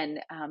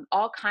and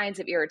all kinds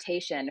of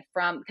irritation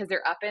because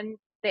they're up in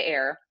the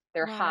air.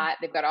 They're hot.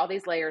 They've got all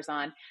these layers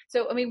on.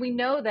 So, I mean, we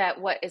know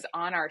that what is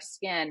on our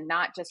skin,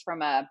 not just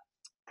from a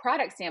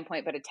product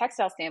standpoint, but a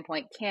textile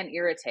standpoint, can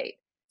irritate.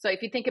 So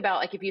if you think about,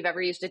 like, if you've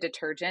ever used a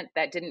detergent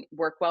that didn't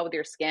work well with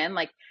your skin,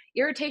 like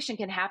irritation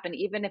can happen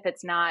even if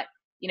it's not,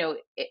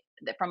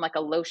 from like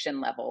a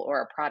lotion level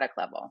or a product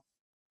level.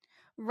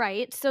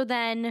 Right. So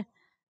then,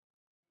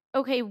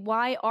 okay,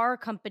 why are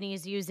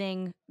companies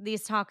using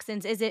these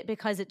toxins? Is it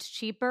because it's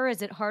cheaper?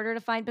 Is it harder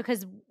to find?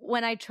 Because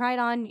when I tried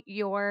on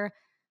your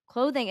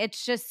clothing,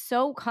 it's just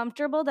so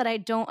comfortable that I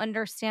don't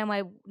understand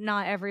why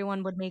not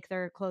everyone would make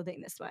their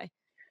clothing this way.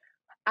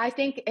 I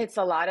think it's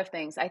a lot of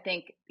things. I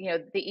think,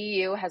 the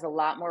EU has a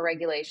lot more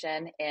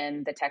regulation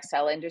in the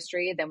textile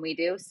industry than we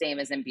do, same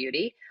as in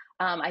beauty.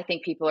 I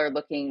think people are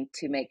looking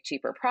to make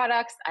cheaper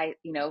products.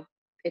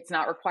 It's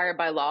not required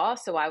by law,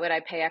 so why would I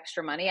pay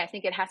extra money? I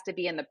think it has to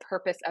be in the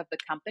purpose of the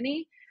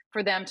company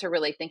for them to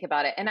really think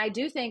about it. And I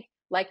do think,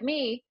 like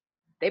me,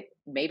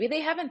 maybe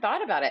they haven't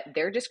thought about it.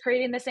 They're just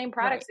creating the same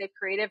products they've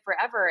created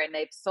forever, and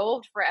they've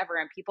sold forever,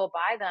 and people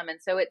buy them. And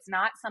so it's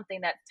not something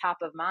that's top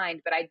of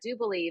mind. But I do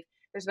believe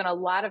there's been a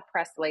lot of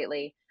press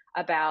lately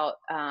about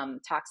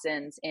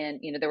toxins. And,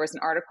 there was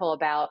an article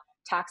about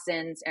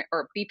toxins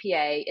or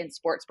BPA in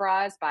sports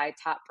bras by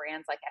top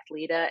brands like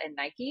Athleta and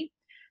Nike.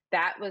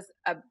 That was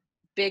a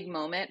big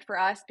moment for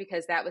us,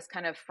 because that was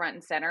kind of front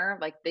and center.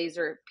 Like, these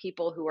are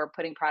people who are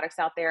putting products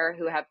out there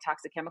who have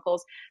toxic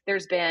chemicals.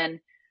 There's been,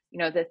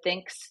 the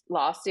Thinx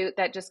lawsuit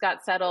that just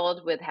got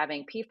settled with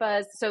having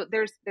PFAS. So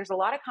there's a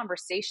lot of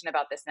conversation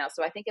about this now.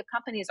 So I think if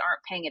companies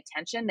aren't paying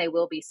attention, they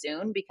will be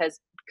soon, because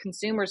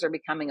consumers are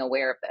becoming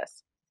aware of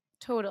this.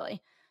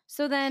 Totally.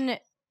 So then,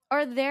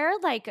 are there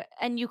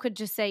and you could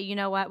just say, you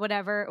know what,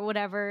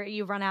 whatever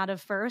you run out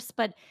of first,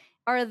 but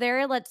are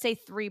there, let's say,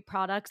 3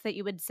 products that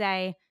you would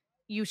say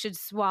you should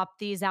swap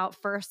these out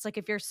first? Like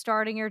if you're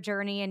starting your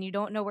journey and you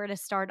don't know where to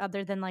start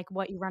other than like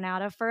what you run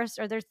out of first,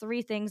 are there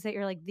 3 things that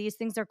you're like, these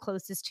things are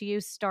closest to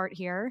you, start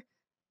here?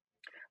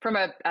 From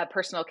a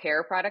personal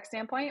care product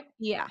standpoint?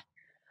 Yeah.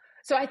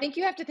 So I think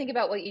you have to think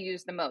about what you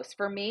use the most.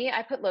 For me,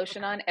 I put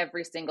lotion on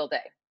every single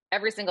day.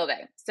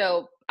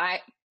 So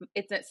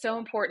it's so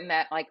important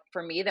that, like,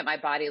 for me, that my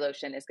body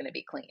lotion is going to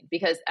be clean,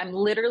 because I'm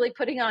literally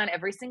putting on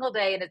every single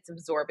day and it's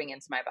absorbing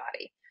into my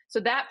body. So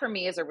that for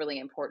me is a really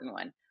important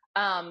one.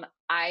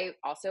 I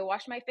also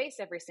wash my face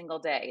every single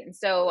day. And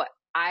so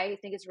I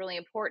think it's really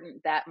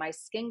important that my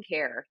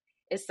skincare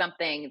is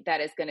something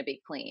that is going to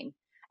be clean.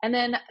 And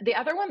then the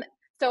other one,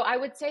 so I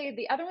would say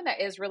the other one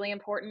that is really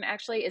important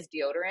actually is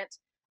deodorant.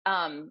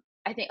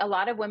 I think a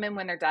lot of women,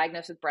 when they're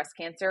diagnosed with breast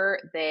cancer,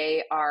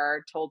 they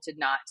are told to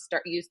not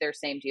use their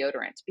same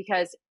deodorant,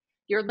 because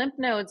your lymph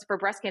nodes for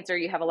breast cancer,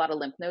 you have a lot of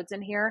lymph nodes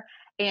in here.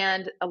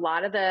 And a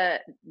lot of the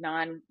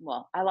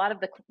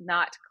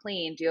not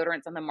clean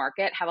deodorants on the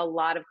market have a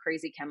lot of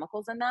crazy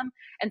chemicals in them.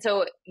 And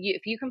so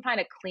if you can find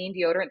a clean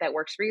deodorant that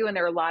works for you, and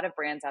there are a lot of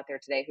brands out there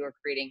today who are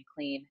creating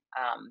clean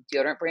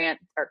deodorant brand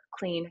or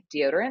clean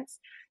deodorants.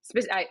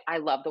 I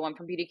love the one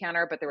from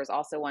Beautycounter, but there was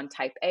also one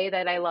Type A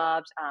that I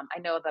loved. I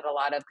know that a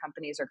lot of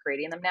companies are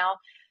creating them now.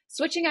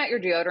 Switching out your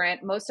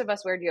deodorant. Most of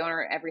us wear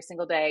deodorant every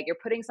single day. You're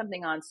putting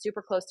something on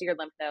super close to your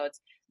lymph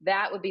nodes.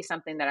 That would be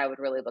something that I would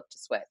really look to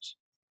switch.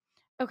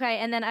 Okay.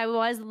 And then I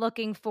was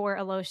looking for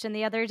a lotion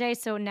the other day.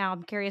 So now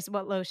I'm curious,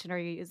 what lotion are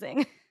you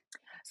using?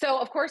 So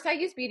of course I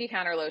use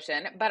Beautycounter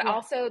lotion, but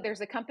also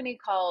there's a company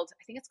called,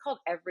 I think it's called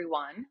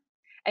Everyone.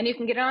 And you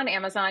can get it on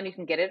Amazon. You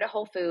can get it at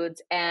Whole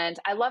Foods. And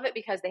I love it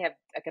because they have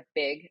like a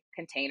big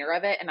container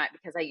of it, and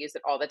because I use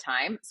it all the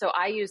time. So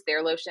I use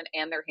their lotion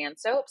and their hand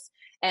soaps,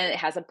 and it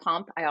has a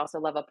pump. I also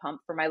love a pump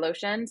for my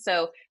lotion.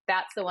 So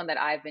that's the one that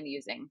I've been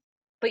using.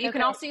 But you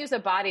can also use a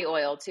body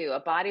oil too.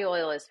 A body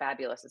oil is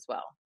fabulous as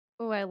well.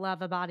 Oh, I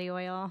love a body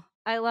oil.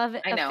 I love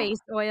a face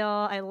oil.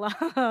 I love.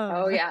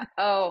 Oh yeah.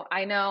 Oh,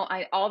 I know.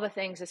 All the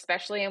things,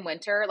 especially in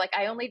winter. Like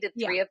I only did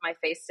 3 of my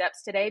face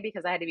steps today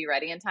because I had to be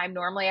ready in time.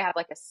 Normally I have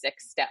like a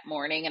 6-step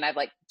morning, and I'm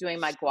like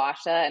doing my gua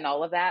sha and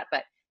all of that.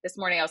 But this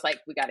morning I was like,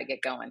 we got to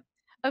get going.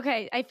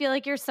 Okay. I feel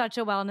like you're such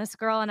a wellness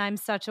girl and I'm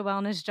such a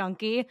wellness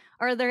junkie.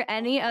 Are there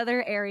any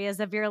other areas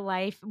of your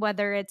life,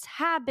 whether it's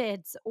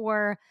habits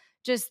or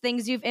just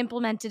things you've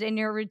implemented in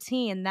your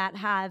routine, that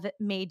have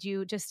made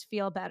you just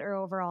feel better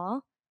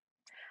overall?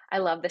 I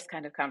love this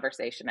kind of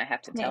conversation. I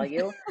have to tell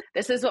you,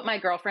 this is what my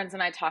girlfriends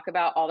and I talk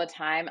about all the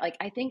time. Like,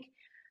 I think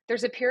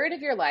there's a period of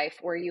your life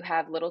where you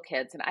have little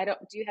kids, and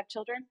do you have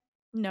children?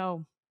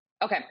 No.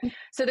 Okay.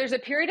 So there's a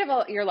period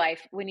of your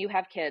life when you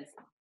have kids.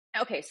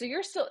 Okay. So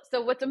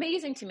so what's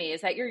amazing to me is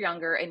that you're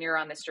younger and you're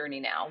on this journey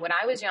now. When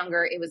I was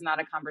younger, it was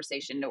not a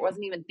conversation. It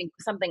wasn't even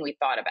something we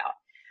thought about.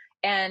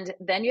 And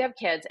then you have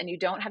kids and you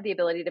don't have the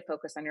ability to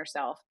focus on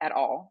yourself at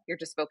all. You're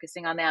just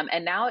focusing on them.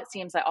 And now it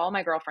seems like all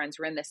my girlfriends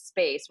were in this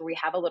space where we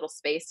have a little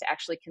space to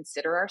actually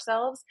consider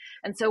ourselves.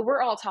 And so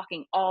we're all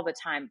talking all the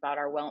time about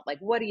like,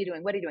 what are you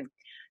doing? What are you doing?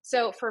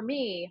 So for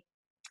me,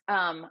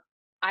 I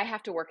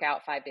have to work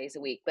out 5 days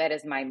a week. That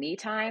is my me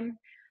time.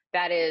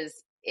 It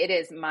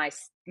is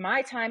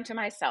my time to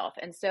myself.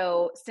 And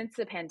so since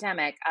the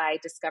pandemic, I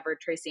discovered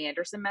Tracy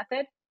Anderson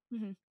method.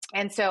 Mm-hmm.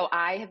 And so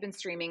I have been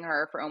streaming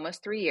her for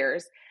almost 3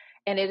 years.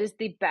 And it is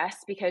the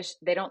best because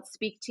they don't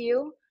speak to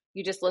you.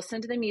 You just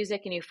listen to the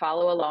music and you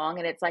follow along.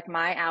 And it's like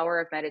my hour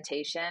of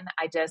meditation.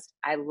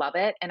 I love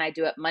it. And I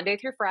do it Monday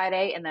through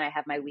Friday. And then I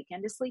have my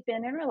weekend to sleep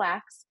in and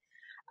relax.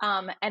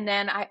 And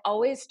then I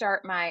always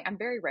I'm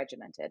very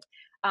regimented.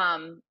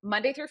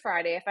 Monday through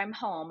Friday, if I'm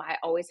home, I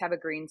always have a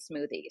green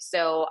smoothie.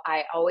 So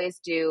I always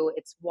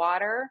it's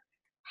water,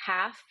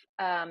 half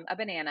a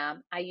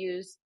banana. I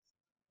use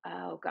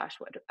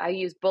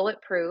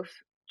Bulletproof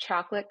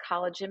chocolate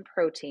collagen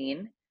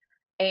protein,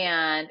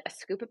 and a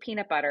scoop of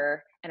peanut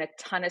butter and a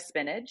ton of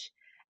spinach.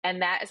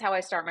 And that is how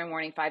I start my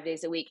morning 5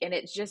 days a week. And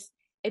it's just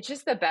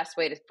the best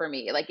way for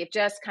me. Like, it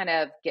just kind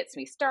of gets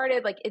me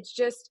started. Like,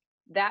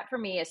 that for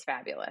me is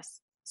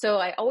fabulous. So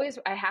I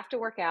have to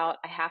work out.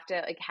 I have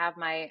to have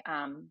my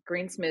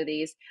green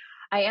smoothies.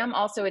 I am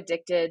also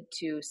addicted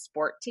to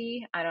sport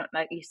tea. I don't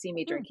know. You see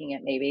me drinking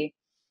it maybe.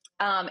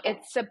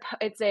 It's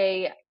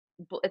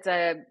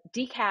a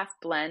decaf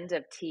blend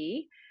of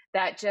tea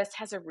that just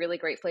has a really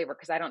great flavor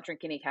because I don't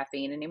drink any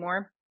caffeine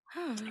anymore.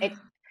 It's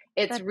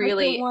That's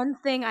really like the one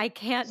thing I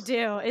can't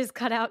do is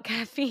cut out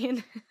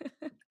caffeine.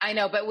 I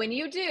know, but when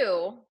you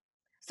do,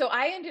 so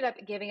I ended up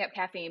giving up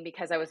caffeine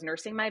because I was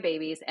nursing my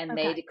babies and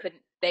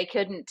they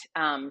couldn't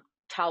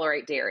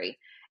tolerate dairy.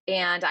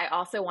 And I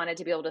also wanted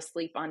to be able to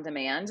sleep on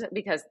demand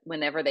because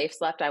whenever they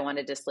slept, I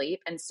wanted to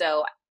sleep. And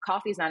so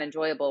coffee is not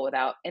enjoyable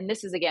without, and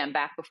this is again,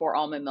 back before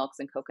almond milks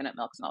and coconut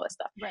milks and all this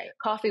stuff. Right.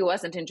 Coffee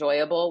wasn't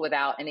enjoyable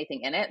without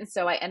anything in it. And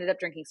so I ended up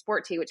drinking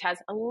sport tea, which has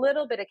a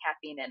little bit of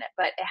caffeine in it,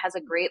 but it has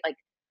a great,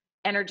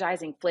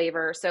 energizing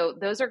flavor. So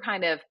those are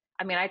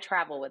I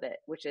travel with it,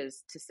 which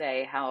is to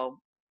say how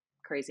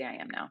crazy I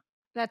am now.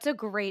 That's a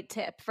great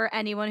tip for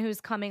anyone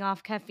who's coming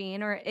off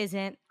caffeine or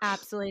isn't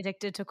absolutely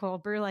addicted to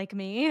cold brew like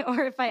me,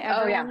 or if I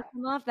ever want to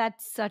come off,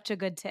 that's such a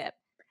good tip.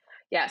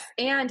 Yes.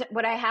 And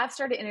what I have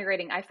started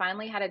integrating, I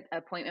finally had an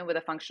appointment with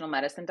a functional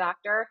medicine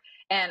doctor,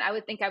 and I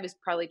would think I was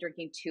probably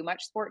drinking too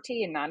much sport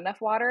tea and not enough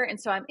water. And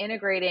so I'm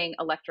integrating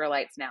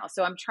electrolytes now.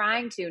 So I'm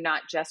trying to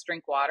not just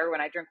drink water.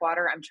 When I drink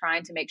water, I'm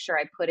trying to make sure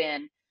I put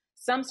in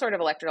some sort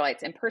of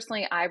electrolytes. And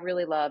personally, I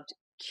really loved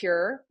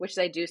Cure, which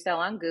they do sell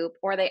on Goop,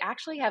 or they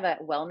actually have a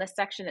wellness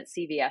section at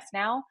CVS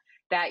now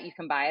that you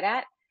can buy it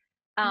at.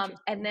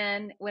 And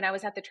then when I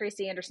was at the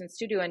Tracy Anderson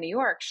studio in New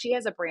York, she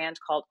has a brand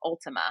called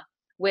Ultima,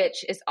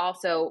 which is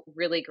also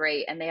really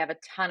great. And they have a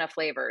ton of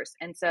flavors.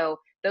 And so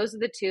those are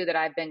the two that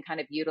I've been kind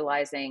of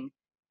utilizing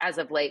as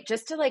of late,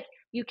 just to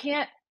you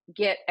can't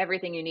get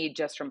everything you need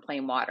just from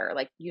plain water.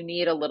 You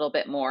need a little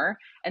bit more.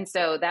 And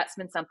so that's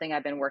been something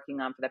I've been working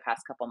on for the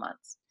past couple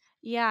months.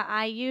 Yeah,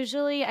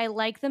 I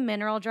like the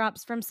mineral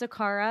drops from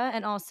Sakara,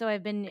 and also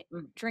I've been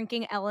Mm,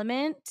 drinking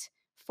Element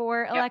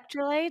for yep.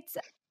 electrolytes.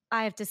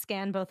 I have to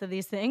scan both of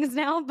these things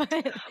now, but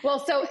Well,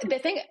 so the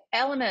thing,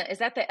 Element, is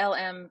that the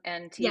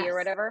LMNT or yes.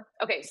 whatever?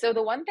 Okay, so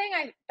the one thing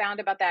I found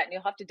about that, and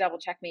you'll have to double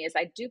check me, is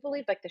I do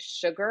believe like the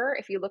sugar,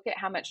 if you look at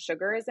how much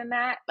sugar is in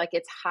that, like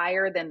it's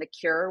higher than the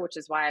Cure, which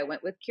is why I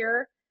went with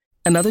Cure.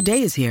 Another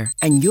day is here,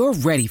 and you're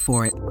ready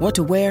for it. What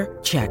to wear?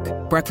 Check.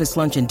 Breakfast,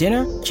 lunch, and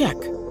dinner? Check.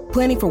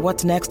 Planning for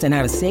what's next and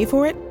how to save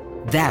for it?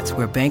 That's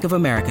where Bank of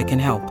America can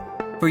help.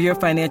 For your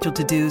financial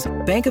to-dos,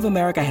 Bank of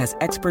America has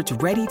experts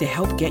ready to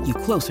help get you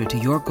closer to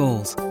your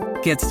goals.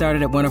 Get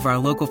started at one of our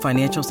local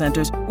financial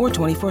centers or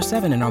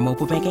 24/7 in our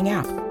mobile banking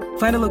app.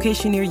 Find a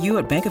location near you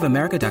at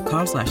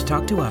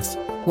bankofamerica.com/talktous.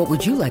 What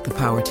would you like the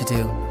power to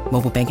do?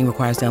 Mobile banking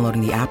requires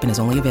downloading the app and is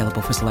only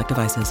available for select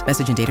devices.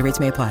 Message and data rates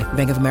may apply.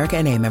 Bank of America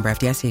N.A., member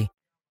FDIC.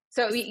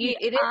 So See,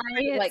 it is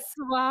I like,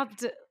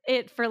 swapped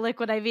it for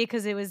Liquid IV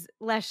because it was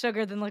less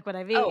sugar than Liquid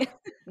IV. oh,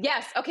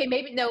 yes. Okay,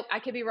 maybe, no, I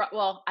could be wrong.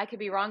 Well, I could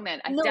be wrong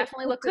then. I No,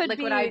 definitely it looked at could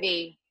Liquid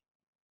be IV.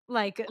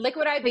 like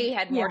Liquid IV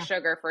had more yeah,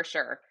 sugar for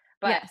sure,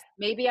 but yes.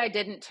 maybe I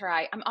didn't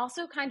try. I'm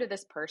also kind of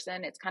this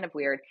person. It's kind of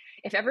weird.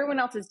 If everyone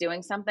else is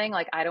doing something,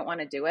 like I don't want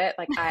to do it.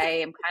 Like I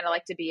am kind of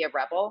like to be a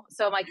rebel.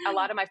 So like a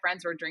lot of my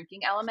friends were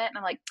drinking Element, and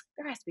I'm like,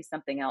 there has to be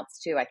something else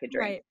too I could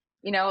drink.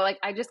 Right. Like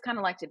I just kind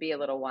of like to be a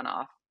little one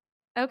off.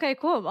 Okay,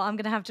 cool. Well, I'm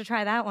gonna have to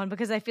try that one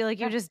because I feel like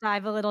you Yeah. just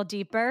dive a little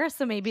deeper,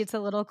 so maybe it's a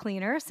little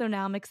cleaner. So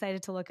now I'm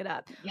excited to look it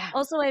up. Yeah.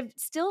 Also, I've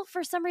still,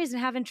 for some reason,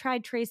 haven't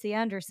tried Tracy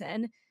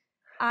Anderson.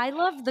 I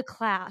love The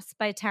Class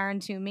by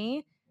Taryn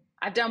Toomey.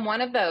 I've done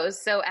one of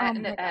those. So Oh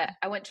my god.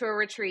 I went to a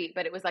retreat,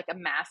 but it was like a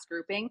mass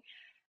grouping.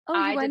 Oh, you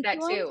I did went to that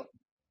one? too.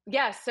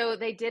 Yeah, so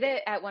they did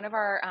it at one of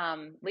our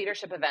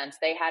leadership events.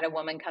 They had a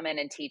woman come in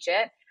and teach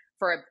it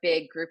for a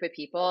big group of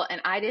people,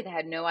 and I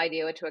had no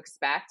idea what to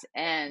expect.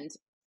 And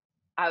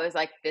I was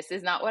like, this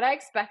is not what I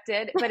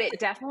expected, but it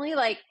definitely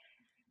like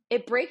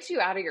it breaks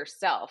you out of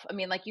yourself. I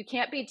mean, like you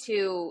can't be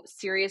too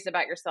serious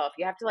about yourself.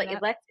 You have to like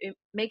Yep, it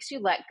makes you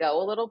let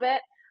go a little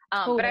bit.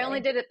 But I only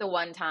totally. did it the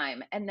one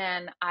time, and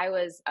then I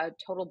was a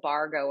total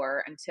bar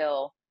goer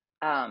until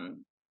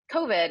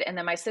COVID. And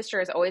then my sister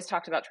has always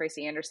talked about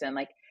Tracy Anderson,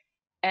 like,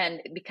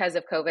 and because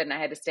of COVID and I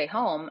had to stay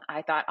home,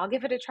 I thought I'll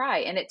give it a try.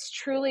 And it's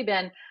truly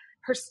been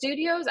her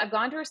studios. I've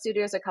gone to her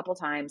studios a couple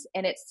times,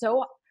 and it's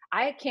so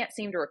I can't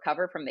seem to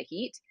recover from the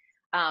heat.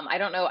 I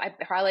don't know. I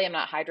probably am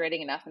not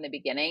hydrating enough in the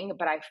beginning,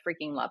 but I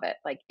freaking love it.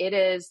 Like it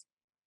is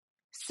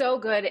so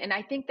good. And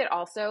I think that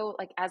also,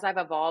 like, as I've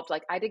evolved,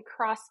 like I did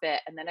CrossFit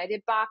and then I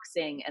did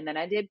boxing and then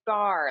I did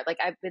bar. Like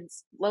I've been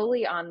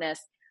slowly on this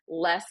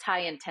less high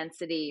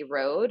intensity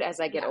road as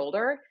I get Yeah.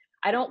 older.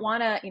 I don't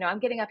want to, I'm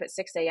getting up at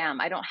 6 a.m.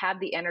 I don't have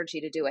the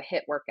energy to do a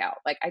hit workout.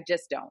 Like I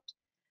just don't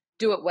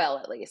do it well,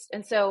 at least.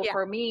 And so Yeah.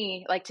 for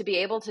me, like to be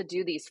able to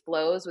do these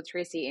flows with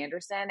Tracy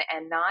Anderson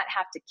and not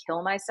have to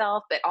kill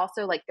myself, but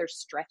also like there's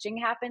stretching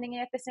happening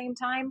at the same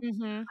time.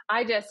 Mhm.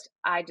 I just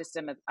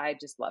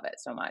love it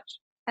so much.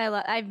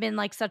 I've been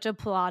like such a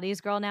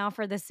Pilates girl now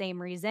for the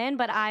same reason,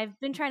 but I've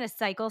been trying to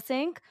cycle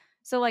sync.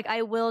 So like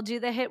I will do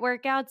the hit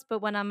workouts, but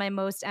when I'm my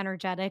most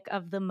energetic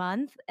of the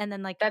month, and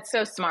then like That's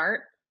so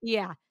smart.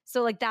 yeah.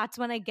 So like that's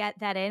when I get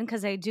that in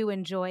because I do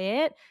enjoy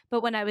it.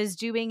 But when I was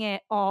doing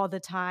it all the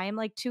time,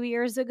 like 2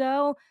 years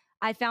ago,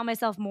 I found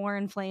myself more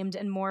inflamed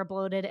and more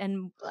bloated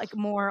and like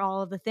more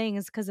all of the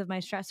things because of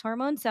my stress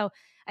hormone. So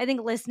I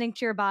think listening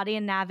to your body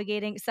and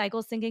navigating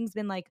cycle syncing has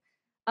been like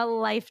a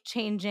life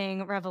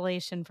changing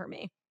revelation for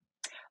me.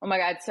 Oh my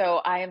God. So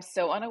I am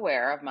so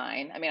unaware of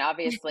mine. I mean,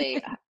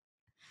 obviously,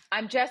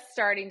 I'm just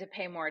starting to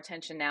pay more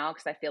attention now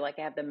because I feel like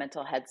I have the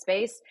mental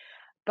headspace,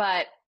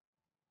 but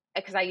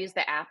because I use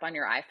the app on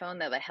your iPhone,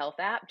 the health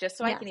app, just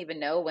so I Yes. can even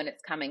know when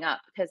it's coming up.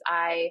 Because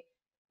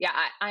yeah,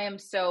 I am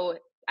so,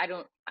 I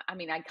don't, I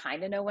mean, I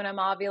kind of know when I'm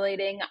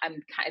ovulating.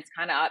 It's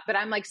kind of, but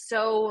I'm like,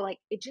 so like,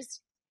 it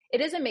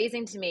is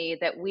amazing to me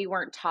that we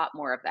weren't taught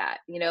more of that,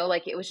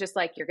 like it was just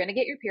like, you're going to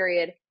get your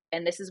period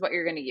and this is what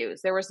you're going to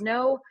use. There's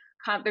no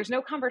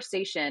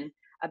conversation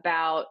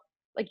about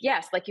like,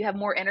 yes, like you have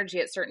more energy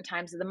at certain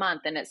times of the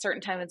month and at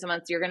certain times of the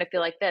month, you're going to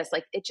feel like this.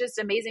 Like, it's just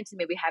amazing to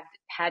me. We have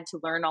had to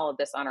learn all of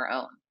this on our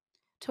own.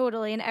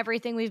 Totally. And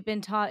everything we've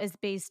been taught is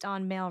based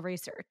on male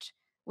research,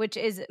 which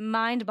is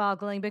mind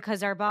boggling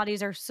because our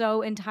bodies are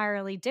so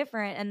entirely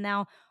different. And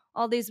now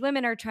all these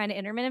women are trying to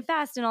intermittent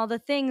fast and all the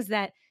things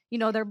that,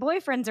 their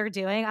boyfriends are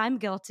doing. I'm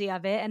guilty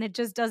of it. And it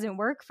just doesn't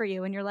work for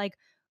you. And you're like,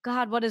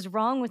 God, what is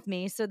wrong with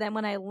me? So then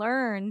when I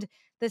learned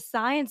the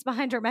science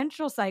behind our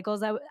menstrual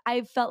cycles,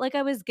 I felt like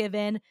I was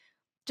given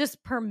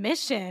just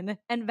permission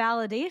and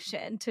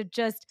validation to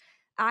just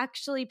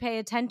actually pay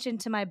attention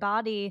to my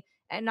body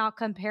and not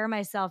compare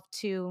myself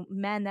to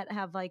men that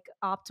have like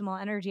optimal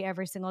energy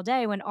every single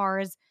day when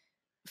ours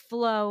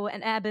flow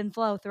and ebb and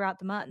flow throughout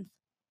the month.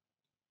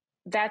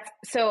 That's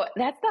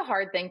the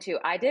hard thing too.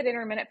 I did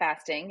intermittent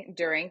fasting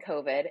during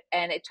COVID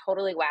and it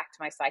totally whacked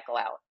my cycle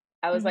out.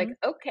 I was like,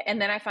 Mhm. okay.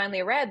 And then I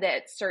finally read that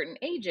at certain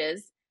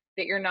ages,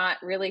 that you're not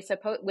really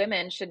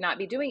women should not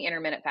be doing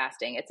intermittent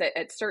fasting. It's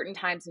at certain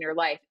times in your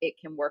life, it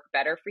can work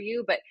better for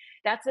you. But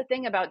that's the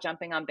thing about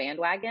jumping on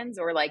bandwagons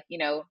or like,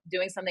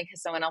 doing something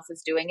because someone else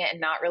is doing it and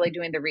not really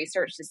doing the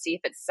research to see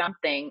if it's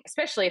something,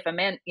 especially if a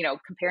man,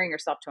 comparing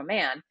yourself to a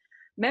man,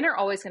 men are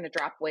always going to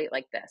drop weight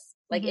like this.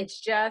 Like it's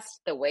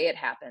just the way it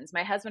happens.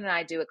 My husband and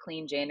I do a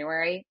clean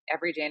January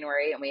every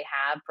January, and we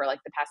have for like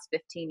the past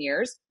 15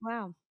 years.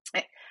 Wow.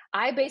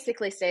 I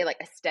basically stay like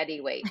a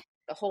steady weight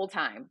the whole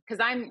time because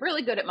I'm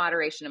really good at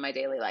moderation in my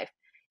daily life.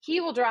 He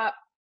will drop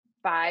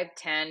 5,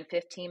 10,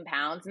 15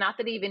 pounds. Not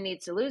that he even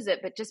needs to lose it,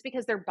 but just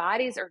because their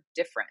bodies are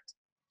different.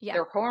 Yeah.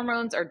 Their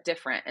hormones are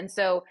different.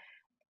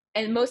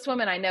 And most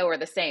women I know are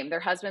the same. Their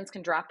husbands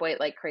can drop weight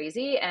like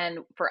crazy. And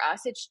for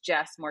us, it's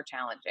just more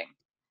challenging.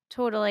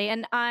 Totally.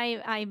 And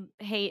I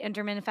hate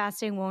intermittent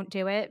fasting, won't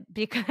do it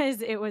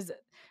because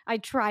I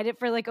tried it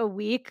for like a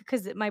week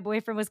because my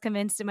boyfriend was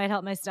convinced it might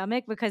help my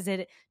stomach because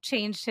it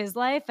changed his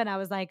life. And I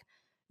was like,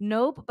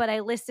 nope. But I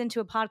listened to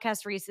a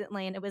podcast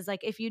recently and it was like,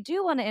 if you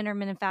do want to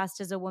intermittent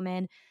fast as a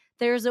woman,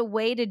 there's a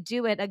way to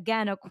do it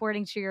again,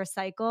 according to your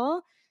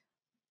cycle,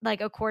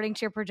 like according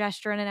to your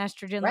progesterone and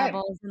estrogen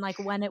levels and like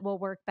when it will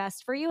work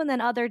best for you. And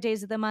then other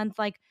days of the month,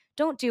 like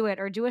don't do it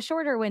or do a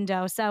shorter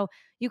window. So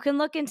you can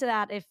look into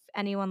that if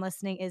anyone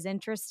listening is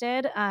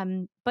interested.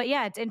 But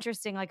yeah, it's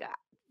interesting. Like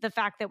the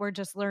fact that we're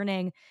just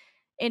learning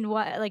in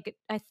what, like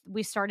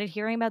we started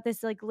hearing about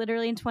this like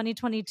literally in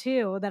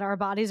 2022, that our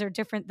bodies are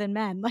different than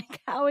men.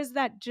 Like how is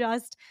that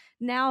just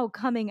now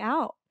coming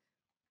out?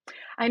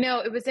 I know,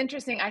 it was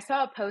interesting. I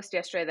saw a post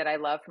yesterday that I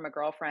love from a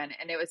girlfriend,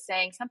 and it was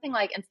saying something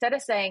like, instead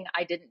of saying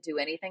I didn't do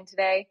anything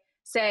today,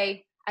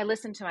 say I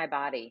listened to my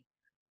body,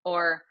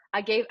 or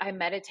I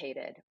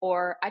meditated,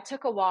 or I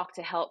took a walk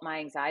to help my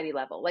anxiety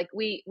level. Like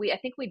I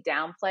think we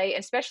downplay,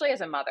 especially as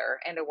a mother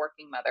and a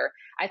working mother,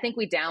 I think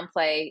we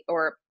downplay,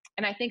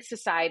 and I think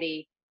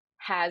society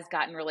has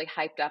gotten really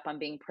hyped up on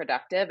being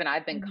productive. And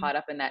I've been caught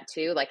up in that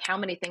too. Like how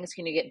many things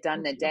can you get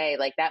done in a day?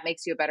 Like that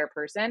makes you a better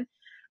person.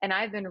 And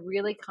I've been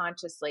really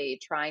consciously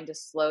trying to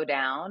slow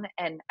down,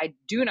 and I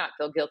do not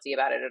feel guilty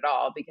about it at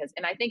all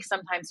and I think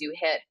sometimes you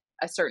hit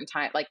a certain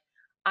time, like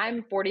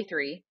I'm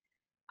 43.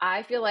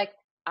 I feel like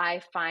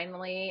I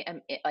finally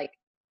am like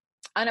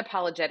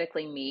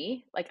unapologetically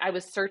me. Like I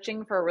was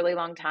searching for a really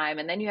long time,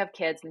 and then you have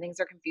kids and things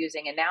are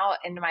confusing. And now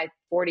in my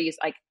 40s,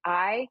 like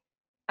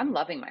I'm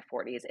loving my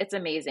 40s. It's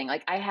amazing.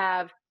 Like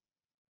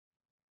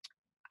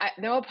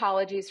no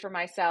apologies for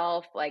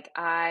myself. Like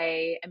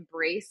I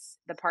embrace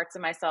the parts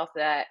of myself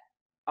that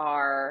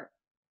are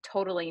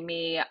totally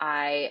me.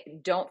 I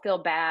don't feel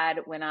bad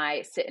when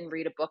I sit and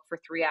read a book for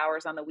 3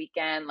 hours on the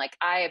weekend. Like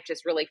I have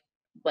just really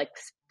like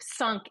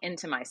sunk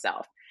into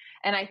myself.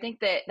 And I think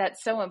that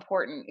that's so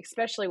important,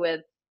 especially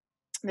with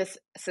this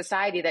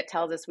society that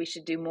tells us we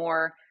should do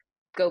more,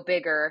 go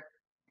bigger,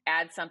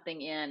 add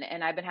something in.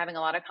 And I've been having a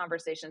lot of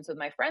conversations with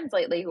my friends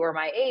lately who are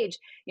my age.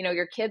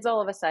 Your kids,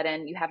 all of a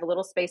sudden you have a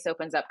little space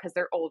opens up because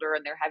they're older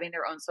and they're having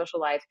their own social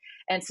life,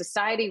 and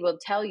society will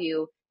tell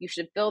you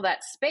should fill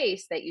that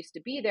space that used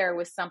to be there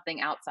with something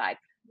outside,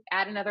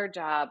 add another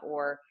job,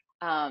 or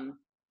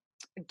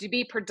to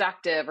be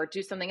productive, or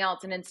do something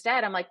else. And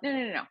instead I'm like,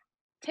 no,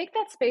 take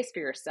that space for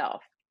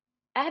yourself.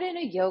 Add in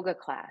a yoga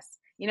class.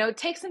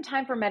 Take some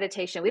time for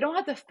meditation. We don't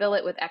have to fill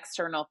it with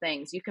external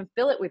things. You can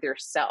fill it with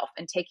yourself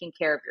and taking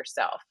care of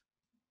yourself.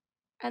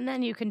 And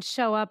then you can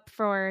show up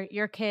for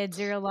your kids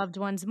or your loved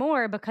ones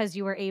more because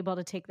you were able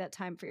to take that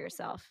time for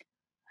yourself.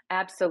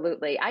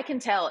 Absolutely. I can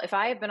tell if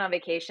I have been on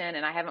vacation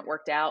and I haven't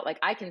worked out, like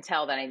I can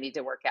tell that I need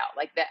to work out,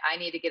 like that I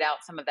need to get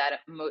out some of that.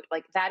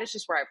 Like that is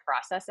just where I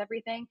process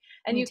everything.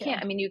 And you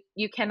can't,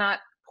 you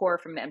cannot pour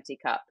from an empty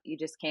cup. You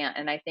just can't.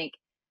 And I think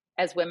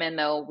as women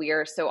though, we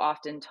are so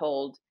often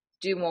told,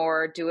 do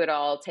more, do it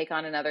all, take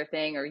on another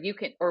thing,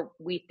 or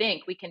we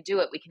think we can do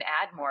it, we can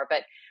add more.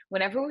 But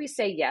whenever we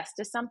say yes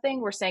to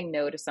something, we're saying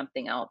no to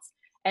something else.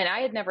 And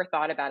I had never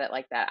thought about it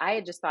like that. I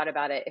had just thought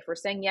about it, if we're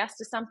saying yes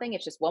to something,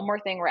 it's just one more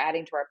thing we're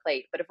adding to our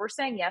plate. But if we're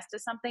saying yes to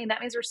something,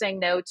 that means we're saying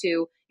no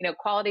to,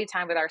 quality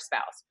time with our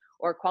spouse,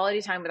 or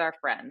quality time with our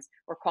friends,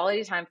 or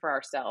quality time for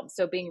ourselves.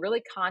 So being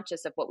really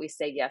conscious of what we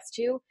say yes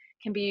to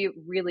can be a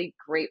really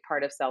great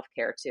part of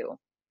self-care too.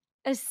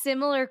 A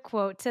similar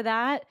quote to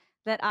that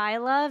I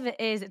love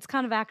is, it's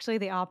kind of actually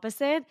the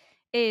opposite,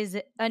 is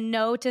a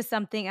no to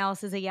something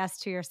else is a yes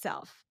to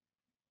yourself.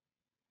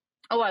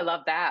 Oh, I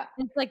love that.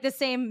 It's like the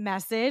same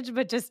message,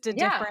 but just a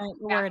different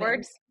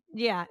wording.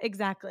 Yeah,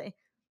 exactly.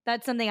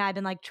 That's something I've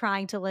been like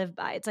trying to live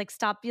by. It's like,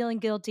 stop feeling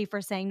guilty for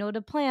saying no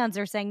to plans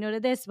or saying no to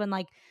this when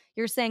like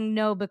you're saying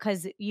no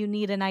because you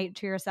need a night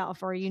to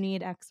yourself or you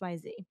need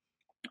XYZ.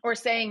 Or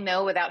saying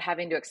no without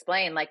having to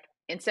explain, like,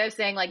 instead of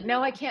saying like,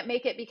 no, I can't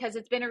make it because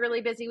it's been a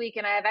really busy week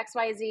and I have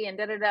XYZ and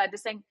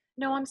just saying,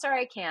 no, I'm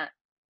sorry, I can't.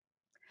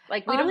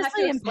 Like we don't have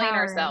to explain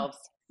ourselves.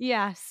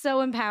 Yeah.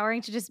 So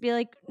empowering to just be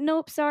like,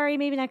 nope, sorry,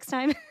 maybe next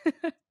time.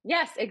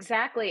 Yes,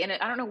 exactly. And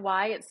I don't know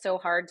why it's so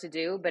hard to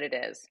do, but it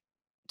is.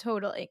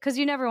 Totally. Because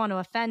you never want to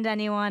offend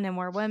anyone, and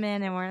we're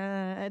women,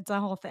 and it's a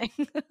whole thing.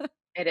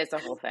 It is a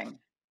whole thing.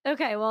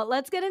 Okay, well,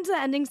 let's get into the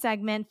ending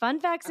segment. Fun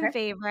facts and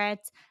Okay.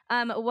 favorites.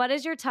 What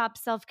is your top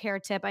self-care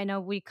tip? I know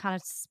we kind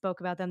of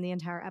spoke about them the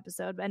entire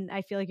episode, and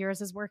I feel like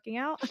yours is working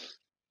out.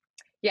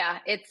 Yeah,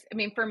 I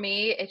mean, for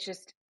me, it's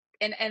just,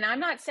 and I'm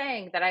not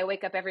saying that I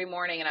wake up every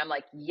morning and I'm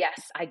like, yes,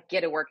 I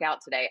get to work out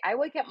today. I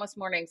wake up most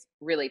mornings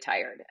really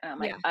tired and I'm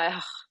like, Yeah.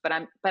 ugh,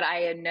 but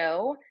I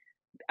know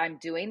I'm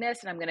doing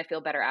this and I'm going to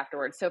feel better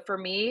afterwards. So for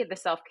me, the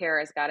self-care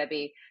has got to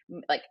be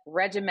like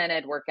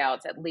regimented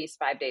workouts at least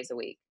 5 days a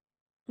week.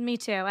 Me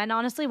too. And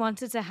honestly,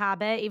 once it's a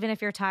habit, even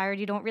if you're tired,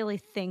 you don't really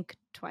think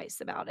twice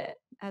about it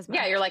as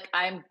Yeah, much. you're like,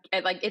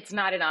 it's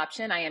not an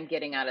option. I am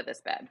getting out of this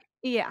bed.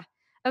 Yeah.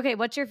 Okay,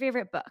 what's your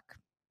favorite book?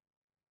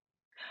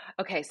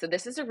 Okay, so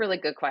this is a really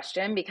good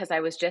question because I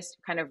was just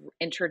kind of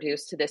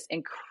introduced to this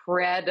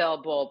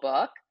incredible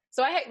book.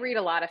 So I read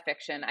a lot of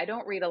fiction. I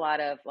don't read a lot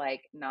of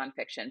like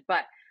nonfiction,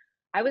 but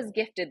I was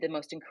gifted the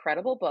most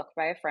incredible book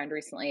by a friend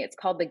recently. It's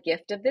called The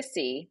Gift of the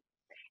Sea.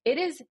 It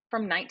is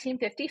from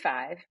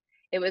 1955.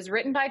 It was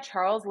written by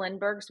Charles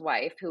Lindbergh's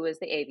wife, who was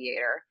the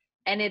aviator,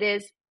 and it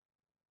is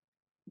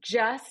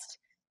just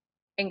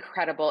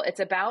incredible. It's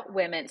about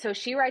women. So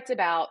she writes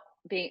about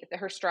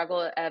her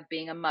struggle of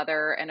being a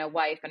mother and a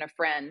wife and a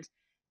friend.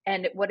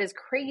 And what is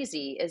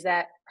crazy is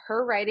that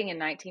her writing in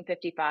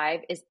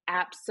 1955 is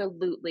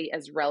absolutely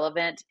as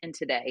relevant in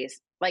today's.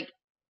 Like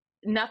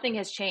nothing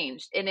has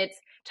changed. And it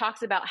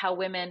talks about how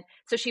women,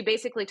 so she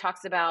basically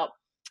talks about,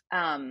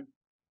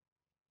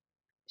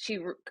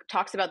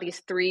 talks about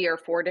these 3 or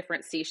 4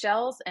 different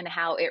seashells and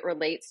how it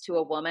relates to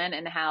a woman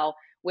and how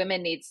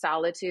women need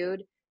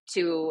solitude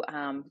to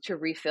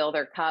refill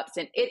their cups.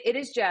 And it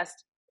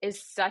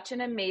is such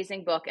an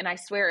amazing book. And I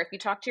swear, if you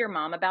talk to your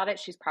mom about it,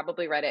 she's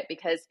probably read it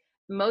because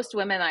most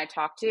women I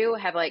talk to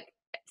have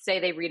say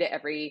they read it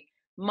every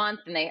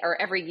month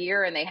or every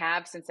year, and they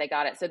have since they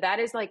got it. So that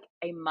is like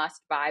a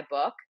must buy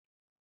book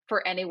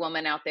for any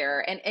woman out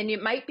there. And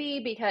it might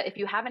be because if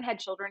you haven't had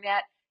children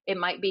yet, it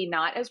might be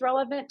not as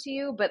relevant to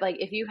you, but like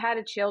if you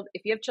have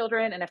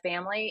children and a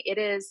family,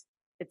 it's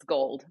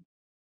gold.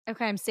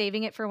 Okay, I'm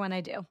saving it for when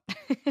I do.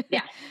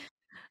 Yeah.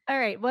 All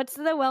right, what's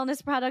the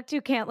wellness product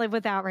you can't live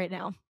without right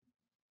now?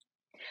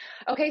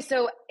 Okay,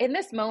 so in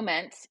this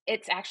moment,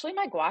 it's actually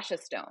my gua sha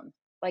stone.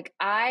 Like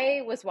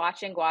I was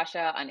watching gua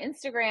sha on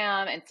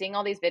Instagram and seeing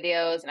all these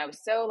videos, and I was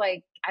so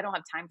like, I don't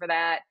have time for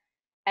that.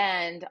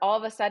 And all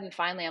of a sudden,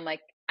 finally, I'm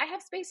like, I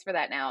have space for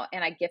that now.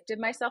 And I gifted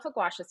myself a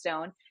gua sha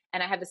stone,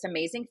 and I have this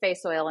amazing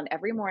face oil. And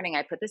every morning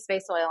I put this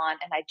face oil on,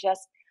 and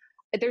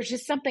there's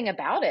just something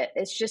about it.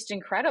 It's just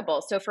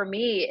incredible. So for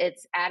me,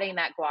 it's adding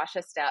that gua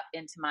sha step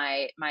into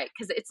my,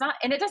 cause it's not,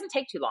 and it doesn't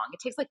take too long. It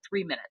takes like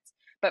 3 minutes.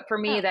 But for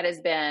me, that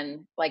has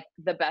been like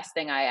the best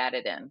thing I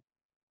added in.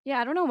 Yeah,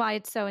 I don't know why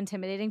it's so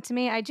intimidating to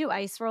me. I do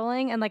ice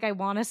rolling and like I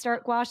want to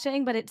start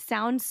gouacheing, but it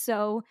sounds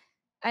so,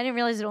 I didn't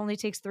realize it only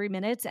takes 3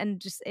 minutes, and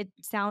just it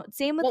sounds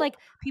same with like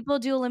people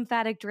do a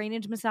lymphatic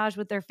drainage massage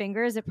with their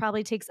fingers. It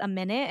probably takes a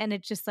minute and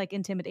it just like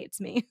intimidates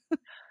me.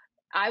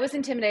 I was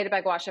intimidated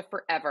by gua sha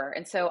forever.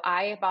 And so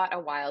I bought a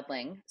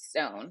wildling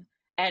stone.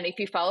 And if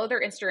you follow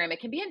their Instagram, it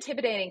can be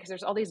intimidating because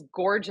there's all these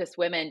gorgeous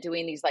women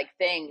doing these like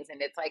things.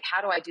 And it's like,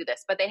 how do I do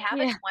this? But they have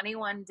a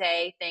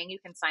 21-day thing you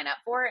can sign up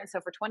for. And so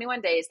for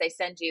 21 days, they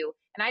send you,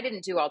 and I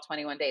didn't do all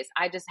 21 days.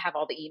 I just have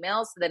all the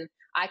emails. So then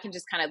I can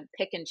just kind of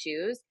pick and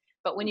choose.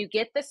 But when you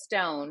get the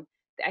stone,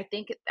 I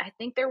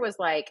think there was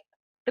like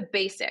the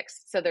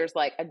basics. So there's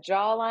like a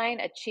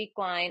jawline, a cheek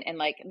line, and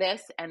like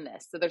this and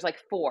this. So there's like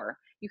 4.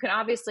 You can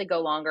obviously go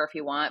longer if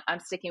you want. I'm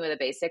sticking with a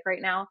basic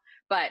right now,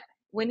 but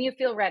when you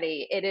feel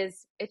ready,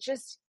 it's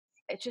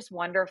just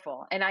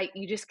wonderful. And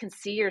you just can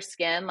see your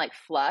skin like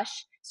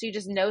flush. So you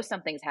just know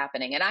something's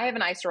happening. And I have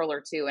an ice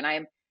roller too, and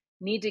I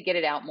need to get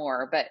it out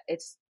more, but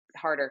it's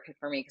harder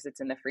for me because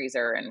it's in the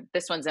freezer, and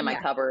this one's in my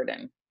cupboard.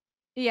 And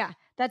yeah,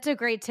 that's a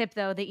great tip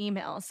though. The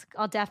emails,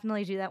 I'll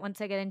definitely do that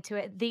once I get into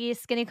it. The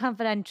Skinny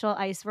Confidential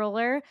ice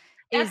roller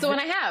that's the one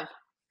I have.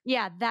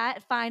 Yeah,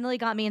 that finally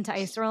got me into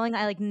ice rolling.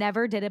 I like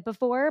never did it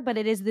before, but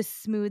it is the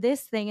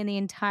smoothest thing in the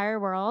entire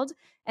world,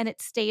 and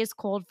it stays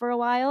cold for a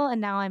while, and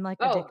now I'm like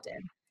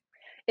addicted.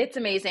 It's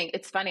amazing.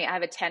 It's funny. I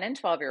have a 10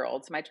 and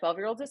 12-year-olds. My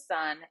 12-year-old's a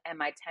son, and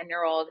my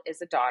 10-year-old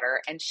is a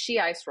daughter, and she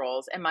ice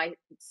rolls, and my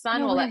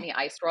son will let me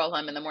ice roll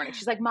him in the morning.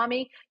 She's like,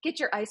 "Mommy, get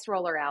your ice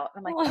roller out."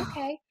 I'm like,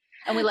 "Okay."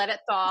 And we let it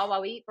thaw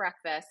while we eat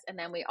breakfast. And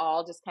then we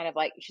all just kind of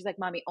like, she's like,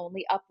 "Mommy,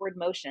 only upward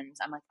motions."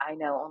 I'm like, "I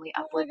know, only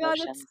upward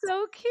motions." That's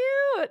so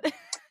cute.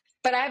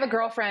 But I have a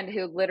girlfriend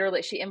who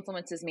literally, she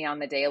influences me on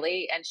the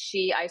daily, and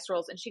she ice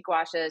rolls and she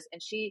gouaches,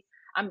 and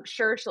I'm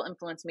sure she'll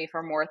influence me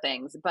for more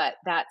things. But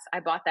I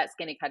bought that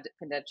Skinny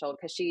Confidential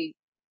because she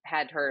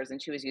had hers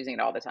and she was using it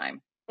all the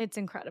time. It's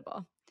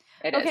incredible.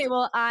 It is. Okay,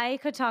 well, I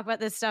could talk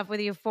about this stuff with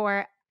you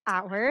for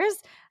hours.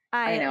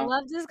 I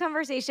love this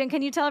conversation.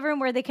 Can you tell everyone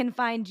where they can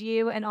find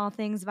you and all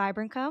things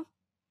Vibrant Co?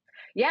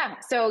 Yeah.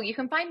 So you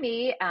can find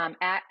me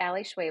at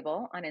Allie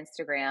Schwabel on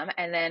Instagram.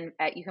 And then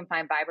you can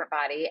find Vibrant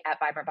Body at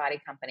Vibrant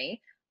Body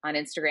Company on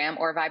Instagram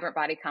or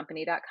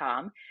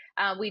vibrantbodycompany.com.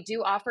 We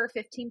do offer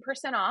 15%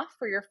 off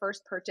for your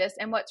first purchase.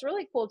 And what's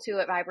really cool too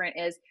at Vibrant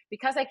is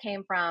because I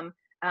came from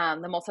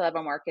the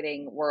multi-level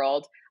marketing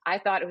world, I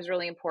thought it was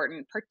really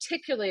important,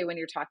 particularly when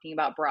you're talking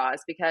about bras,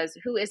 because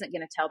who isn't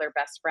going to tell their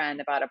best friend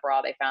about a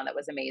bra they found that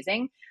was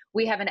amazing?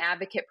 We have an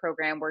advocate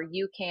program where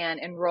you can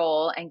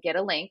enroll and get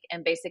a link,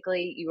 and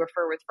basically you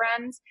refer with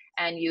friends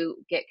and you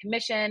get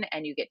commission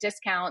and you get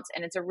discounts.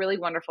 And it's a really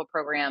wonderful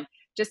program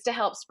just to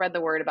help spread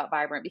the word about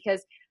Vibrant,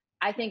 because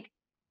I think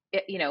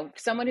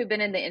someone who'd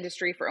been in the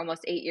industry for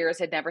almost 8 years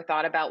had never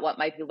thought about what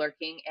might be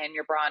lurking in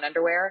your bra and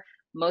underwear.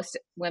 Most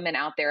women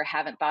out there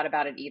haven't thought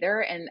about it either.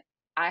 And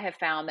I have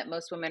found that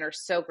most women are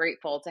so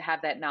grateful to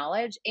have that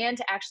knowledge and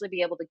to actually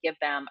be able to give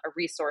them a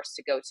resource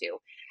to go to.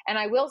 And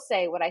I will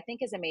say what I think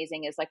is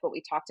amazing is like what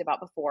we talked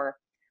about before.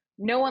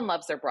 No one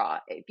loves their bra.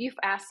 If you've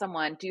asked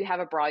someone, do you have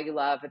a bra you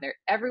love? And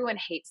everyone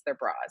hates their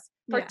bras,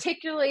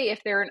 particularly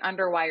if they're an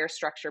underwire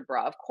structured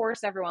bra. Of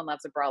course, everyone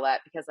loves a bralette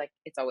because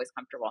it's always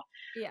comfortable.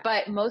 Yeah.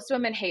 But most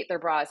women hate their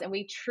bras. And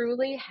we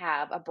truly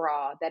have a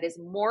bra that is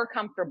more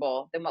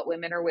comfortable than what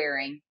women are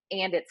wearing,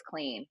 and it's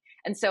clean.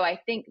 And so I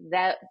think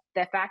that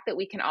the fact that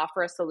we can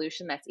offer a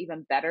solution that's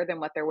even better than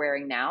what they're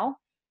wearing now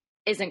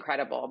is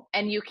incredible.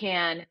 And you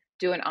can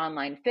do an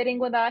online fitting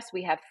with us.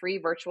 We have free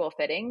virtual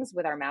fittings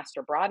with our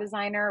master bra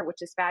designer, which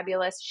is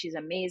fabulous. She's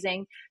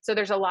amazing. So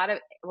there's a lot of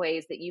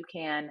ways that you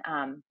can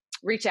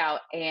reach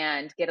out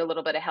and get a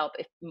little bit of help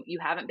if you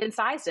haven't been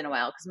sized in a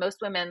while. Because most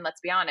women,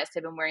 let's be honest,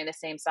 have been wearing the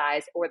same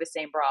size or the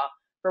same bra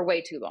for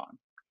way too long.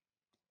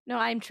 No,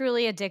 I'm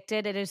truly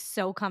addicted. It is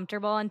so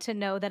comfortable. And to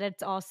know that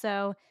it's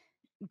also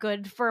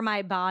good for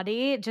my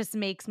body just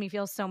makes me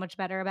feel so much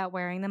better about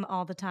wearing them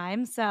all the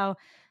time. So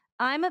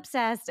I'm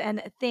obsessed,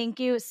 and thank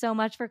you so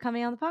much for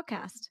coming on the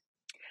podcast.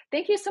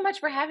 Thank you so much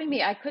for having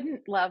me. I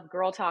couldn't love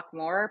Girl Talk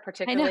more,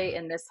 particularly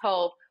in this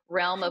whole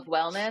realm of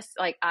wellness.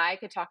 Like I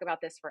could talk about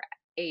this for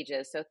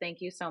ages. So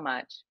thank you so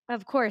much.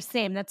 Of course,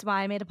 same. That's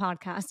why I made a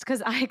podcast,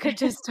 because I could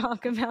just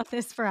talk about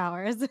this for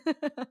hours.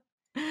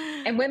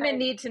 And women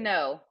need to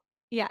know.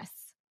 Yes.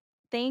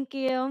 Thank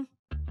you.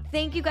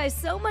 Thank you guys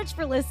so much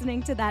for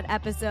listening to that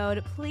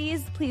episode.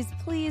 Please, please,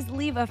 please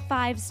leave a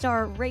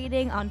 5-star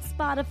rating on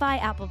Spotify,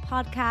 Apple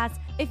Podcasts.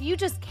 If you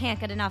just can't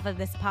get enough of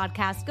this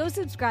podcast, go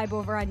subscribe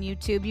over on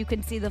YouTube. You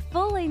can see the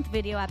full-length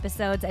video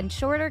episodes and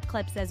shorter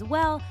clips as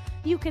well.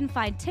 You can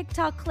find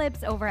TikTok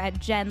clips over at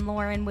Jen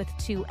Lauren with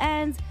 2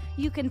 N's.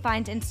 You can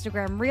find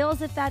Instagram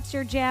Reels if that's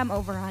your jam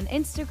over on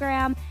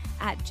Instagram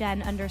at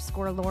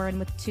Jen_Lauren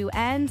with 2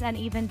 N's, and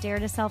even Dare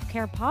to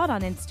Self-Care Pod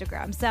on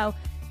Instagram. So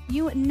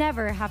you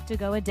never have to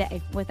go a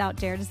day without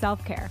Dare to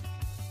Self-Care.